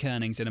 more bank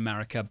earnings in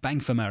America,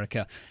 Bank of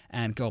America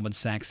and Goldman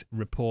Sachs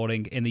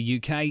reporting. In the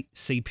UK,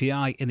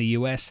 CPI in the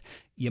US.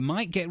 You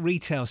might get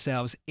retail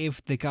sales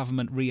if the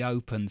government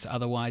reopens.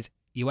 Otherwise,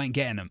 you ain't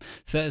getting them.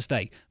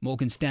 Thursday,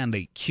 Morgan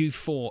Stanley,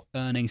 Q4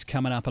 earnings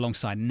coming up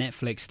alongside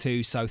Netflix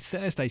too. So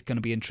Thursday's going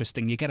to be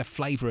interesting. You get a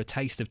flavour, a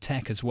taste of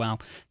tech as well.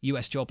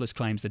 US jobless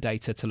claims, the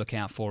data to look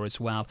out for as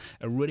well.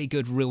 A really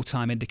good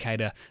real-time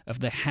indicator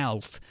of the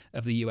health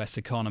of the US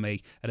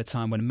economy at a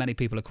time when many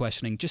people are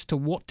questioning just to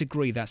what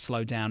degree that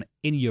slowdown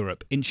in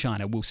Europe, in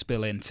China, will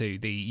spill into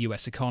the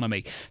US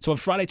economy. So on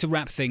Friday, to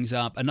wrap things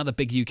up, another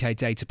big UK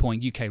data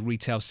point, UK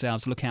retail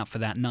sales. Look out for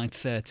that,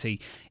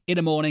 9:30 in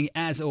the morning.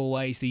 As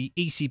always, the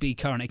ECB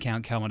current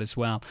account coming as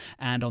well.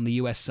 And on the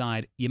US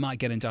side, you might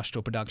get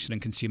industrial production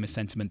and consumer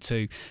sentiment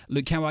too.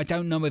 Luke Kawa, I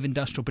don't know if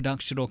industrial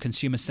production or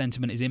consumer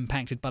sentiment is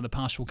impacted by the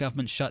partial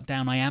government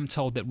shutdown. I am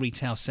told that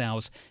retail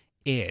sales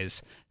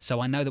is.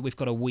 So I know that we've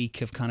got a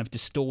week of kind of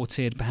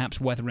distorted,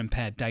 perhaps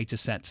weather-impaired data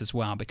sets as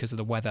well because of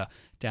the weather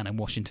down in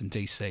Washington,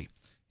 D.C.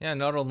 Yeah,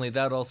 not only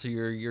that, also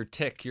your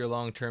TIC, your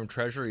long-term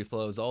treasury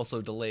flow is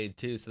also delayed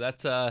too. So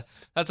that's a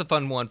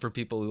fun one for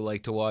people who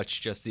like to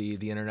watch just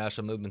the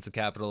international movements of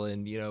capital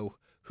and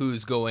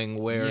who's going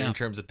where in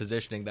terms of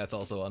positioning. That's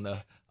also on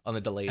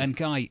the delay. And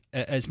Guy,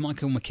 as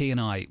Michael McKee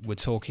and I were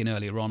talking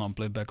earlier on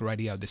Bloomberg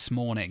Radio this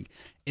morning,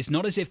 it's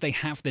not as if they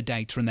have the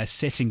data and they're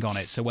sitting on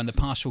it. So when the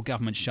partial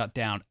government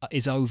shutdown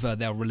is over,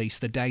 they'll release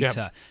the data.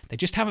 Yep. They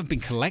just haven't been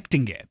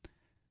collecting it.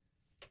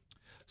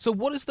 So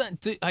what does that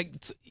do?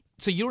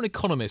 So you're an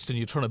economist and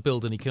you're trying to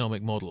build an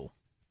economic model,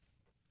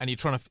 and you're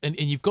trying to, and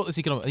you've got this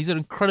economic. These are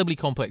incredibly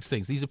complex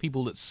things. These are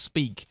people that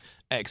speak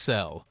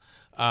Excel,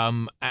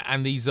 and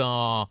these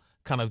are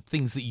kind of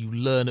things that you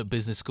learn at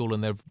business school,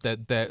 and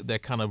they're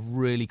kind of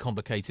really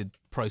complicated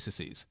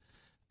processes.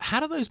 How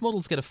do those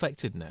models get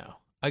affected now?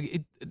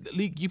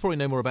 Luke, you probably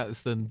know more about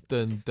this than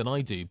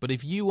I do. But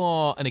if you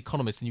are an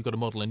economist and you've got a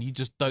model and you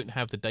just don't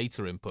have the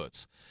data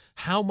inputs,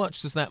 how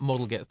much does that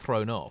model get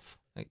thrown off?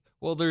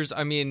 Well,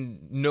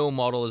 no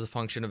model is a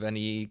function of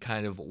any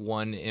kind of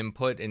one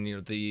input, and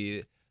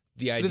the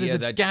idea there's a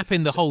that gap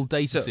in the whole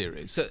data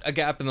series. So a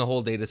gap in the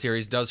whole data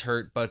series does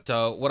hurt, but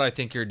what I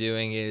think you're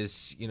doing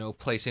is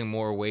placing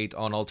more weight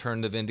on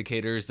alternative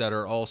indicators that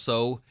are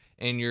also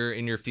in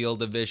your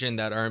field of vision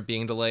that aren't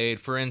being delayed.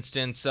 For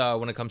instance,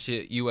 when it comes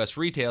to U.S.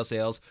 retail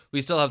sales,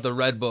 we still have the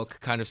Red Book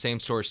kind of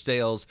same-store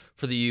sales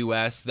for the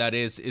U.S. that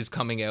is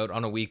coming out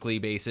on a weekly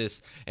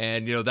basis,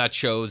 and that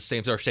shows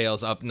same-store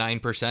sales up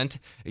 9%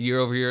 year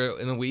over year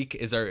in the week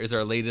is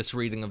our latest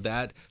reading of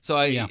that.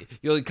 So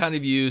you'll kind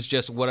of use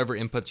just whatever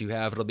inputs you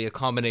have. It'll be a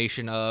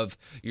combination of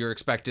your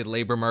expected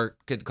labor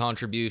market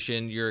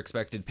contribution, your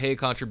expected pay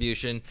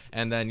contribution,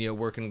 and then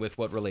working with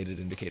what related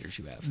indicators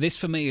you have. This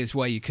for me is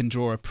where you can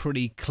draw a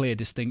pretty clear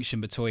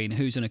distinction between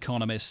who's an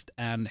economist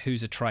and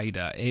who's a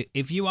trader.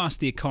 If you ask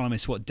the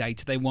economists what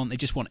data they want, they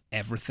just want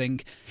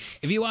everything.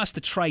 If you ask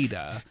the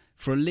trader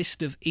for a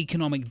list of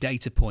economic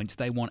data points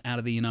they want out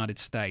of the United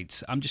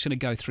States, I'm just going to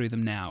go through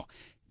them now.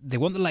 They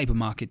want the labor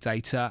market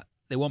data,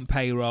 they want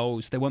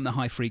payrolls, they want the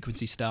high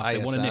frequency stuff, they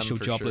want initial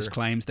jobless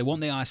claims, they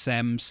want the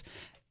ISMs,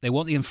 they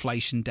want the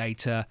inflation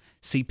data,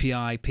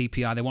 CPI,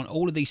 PPI, they want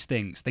all of these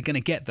things. They're going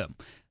to get them.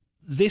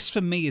 This, for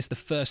me, is the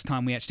first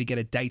time we actually get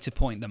a data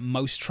point that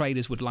most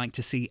traders would like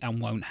to see and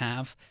won't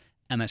have,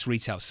 and that's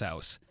retail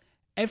sales.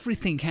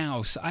 Everything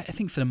else, I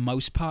think for the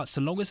most part,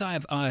 so long as I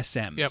have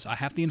ISMs, I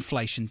have the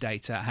inflation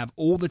data, I have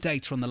all the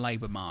data on the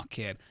labour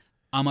market,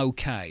 I'm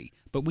okay.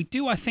 But we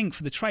do, I think,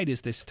 for the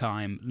traders this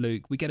time,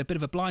 Luke, we get a bit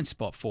of a blind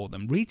spot for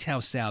them.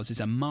 Retail sales is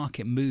a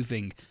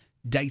market-moving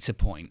data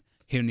point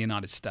here in the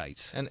United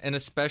States. And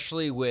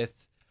especially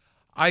with,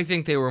 I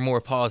think they were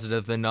more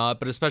positive than not,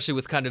 but especially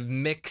with kind of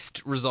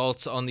mixed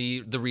results on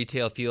the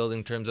retail field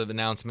in terms of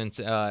announcements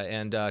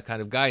and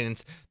kind of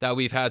guidance that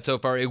we've had so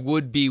far, it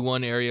would be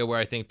one area where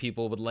I think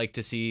people would like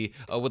to see,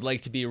 would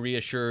like to be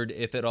reassured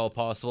if at all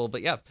possible.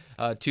 But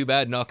too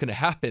bad, not going to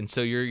happen.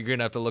 So you're going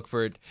to have to look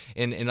for it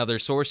in other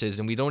sources.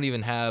 And we don't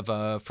even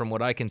have, from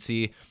what I can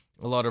see,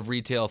 a lot of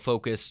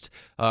retail-focused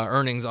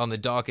earnings on the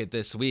docket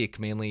this week,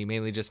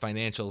 mainly just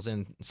financials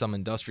and some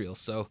industrials.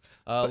 So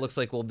it looks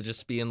like we'll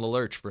just be in the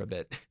lurch for a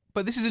bit.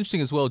 But this is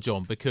interesting as well,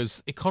 John,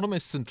 because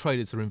economists and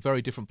traders are in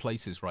very different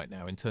places right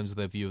now in terms of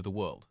their view of the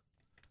world.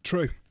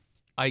 True.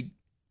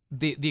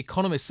 The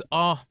economists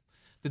are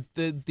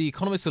the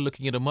economists are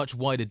looking at a much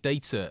wider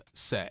data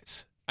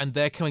set, and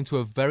they're coming to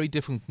a very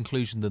different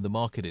conclusion than the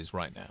market is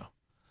right now.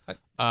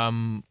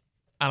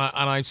 And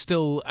I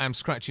still am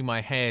scratching my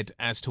head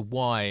as to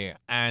why,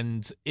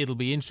 and it'll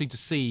be interesting to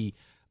see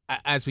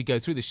as we go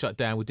through the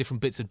shutdown with different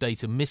bits of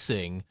data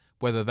missing,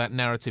 whether that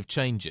narrative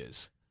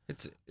changes.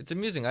 It's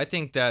amusing. I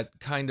think that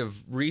kind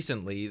of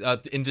recently,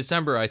 in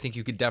December, I think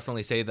you could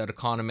definitely say that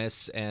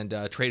economists and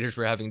traders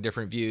were having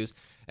different views,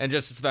 and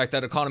just the fact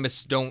that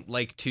economists don't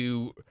like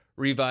to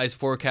revise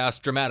forecasts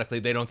dramatically.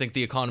 They don't think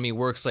the economy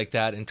works like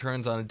that and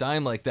turns on a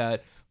dime like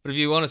that. But if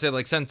you want to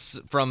say, since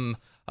from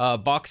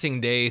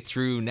Boxing Day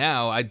through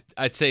now,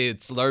 I'd say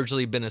it's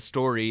largely been a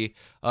story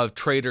of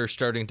traders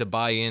starting to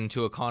buy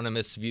into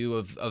economists' view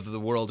of the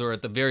world, or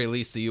at the very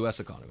least, the U.S.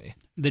 economy.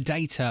 The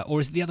data,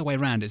 or is it the other way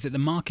around? Is it the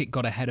market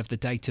got ahead of the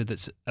data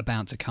that's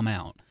about to come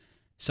out?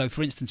 So,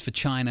 for instance, for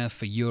China,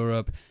 for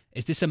Europe,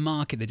 is this a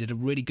market that did a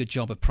really good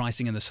job of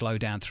pricing in the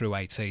slowdown through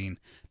 18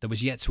 that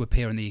was yet to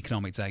appear in the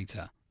economic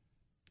data?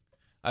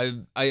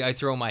 I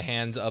throw my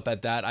hands up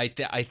at that. I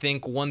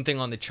think one thing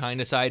on the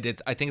China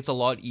side, I think it's a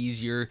lot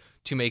easier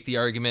to make the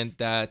argument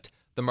that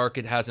the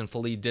market hasn't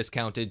fully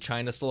discounted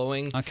China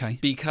slowing. Okay.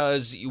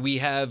 Because we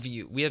have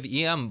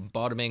EM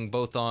bottoming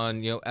both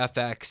on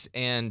FX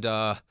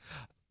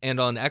and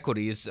on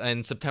equities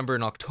in September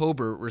and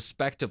October,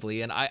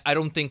 respectively. And I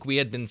don't think we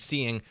had been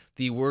seeing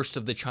the worst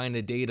of the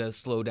China data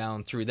slow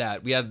down through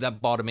that. We had that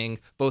bottoming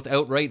both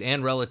outright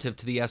and relative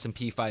to the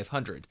S&P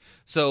 500.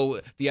 So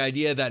the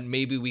idea that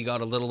maybe we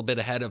got a little bit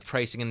ahead of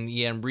pricing an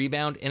EM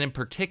rebound, and in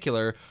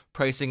particular,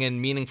 pricing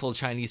in meaningful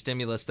Chinese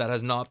stimulus that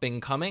has not been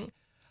coming,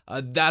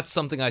 that's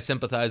something I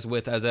sympathize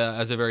with as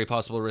a very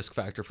possible risk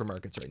factor for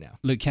markets right now.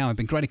 Luke Kawa,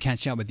 been great to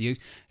catch up with you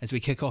as we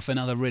kick off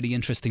another really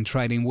interesting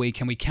trading week,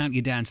 and we count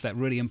you down to that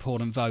really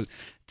important vote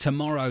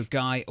tomorrow,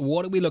 Guy.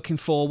 What are we looking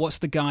for? What's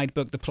the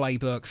guidebook, the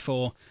playbook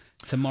for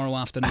tomorrow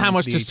afternoon? How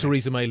much does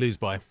Theresa May lose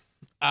by?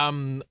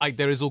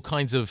 There is all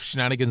kinds of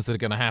shenanigans that are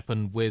going to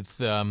happen with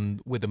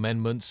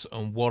amendments,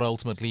 and what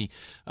ultimately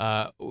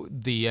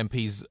the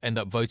MPs end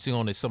up voting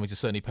on is something to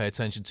certainly pay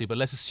attention to. But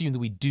let's assume that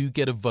we do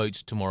get a vote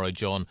tomorrow,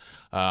 John,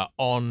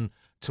 on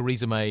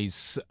Theresa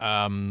May's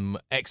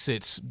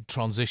exit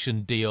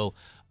transition deal.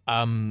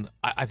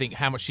 I think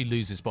how much she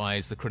loses by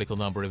is the critical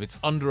number. If it's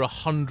under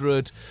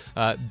 100,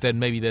 then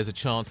maybe there's a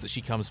chance that she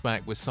comes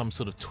back with some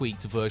sort of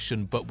tweaked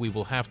version, but we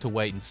will have to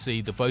wait and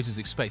see. The vote is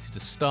expected to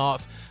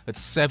start at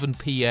 7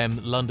 p.m.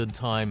 London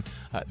time.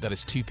 That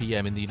is 2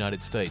 p.m. in the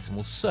United States, and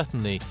will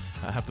certainly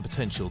have the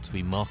potential to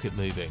be market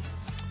moving.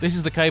 This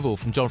is The Cable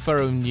from John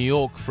Ferro in New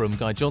York, from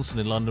Guy Johnson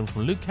in London,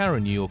 from Luke Kawa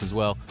in New York as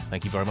well.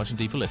 Thank you very much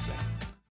indeed for listening.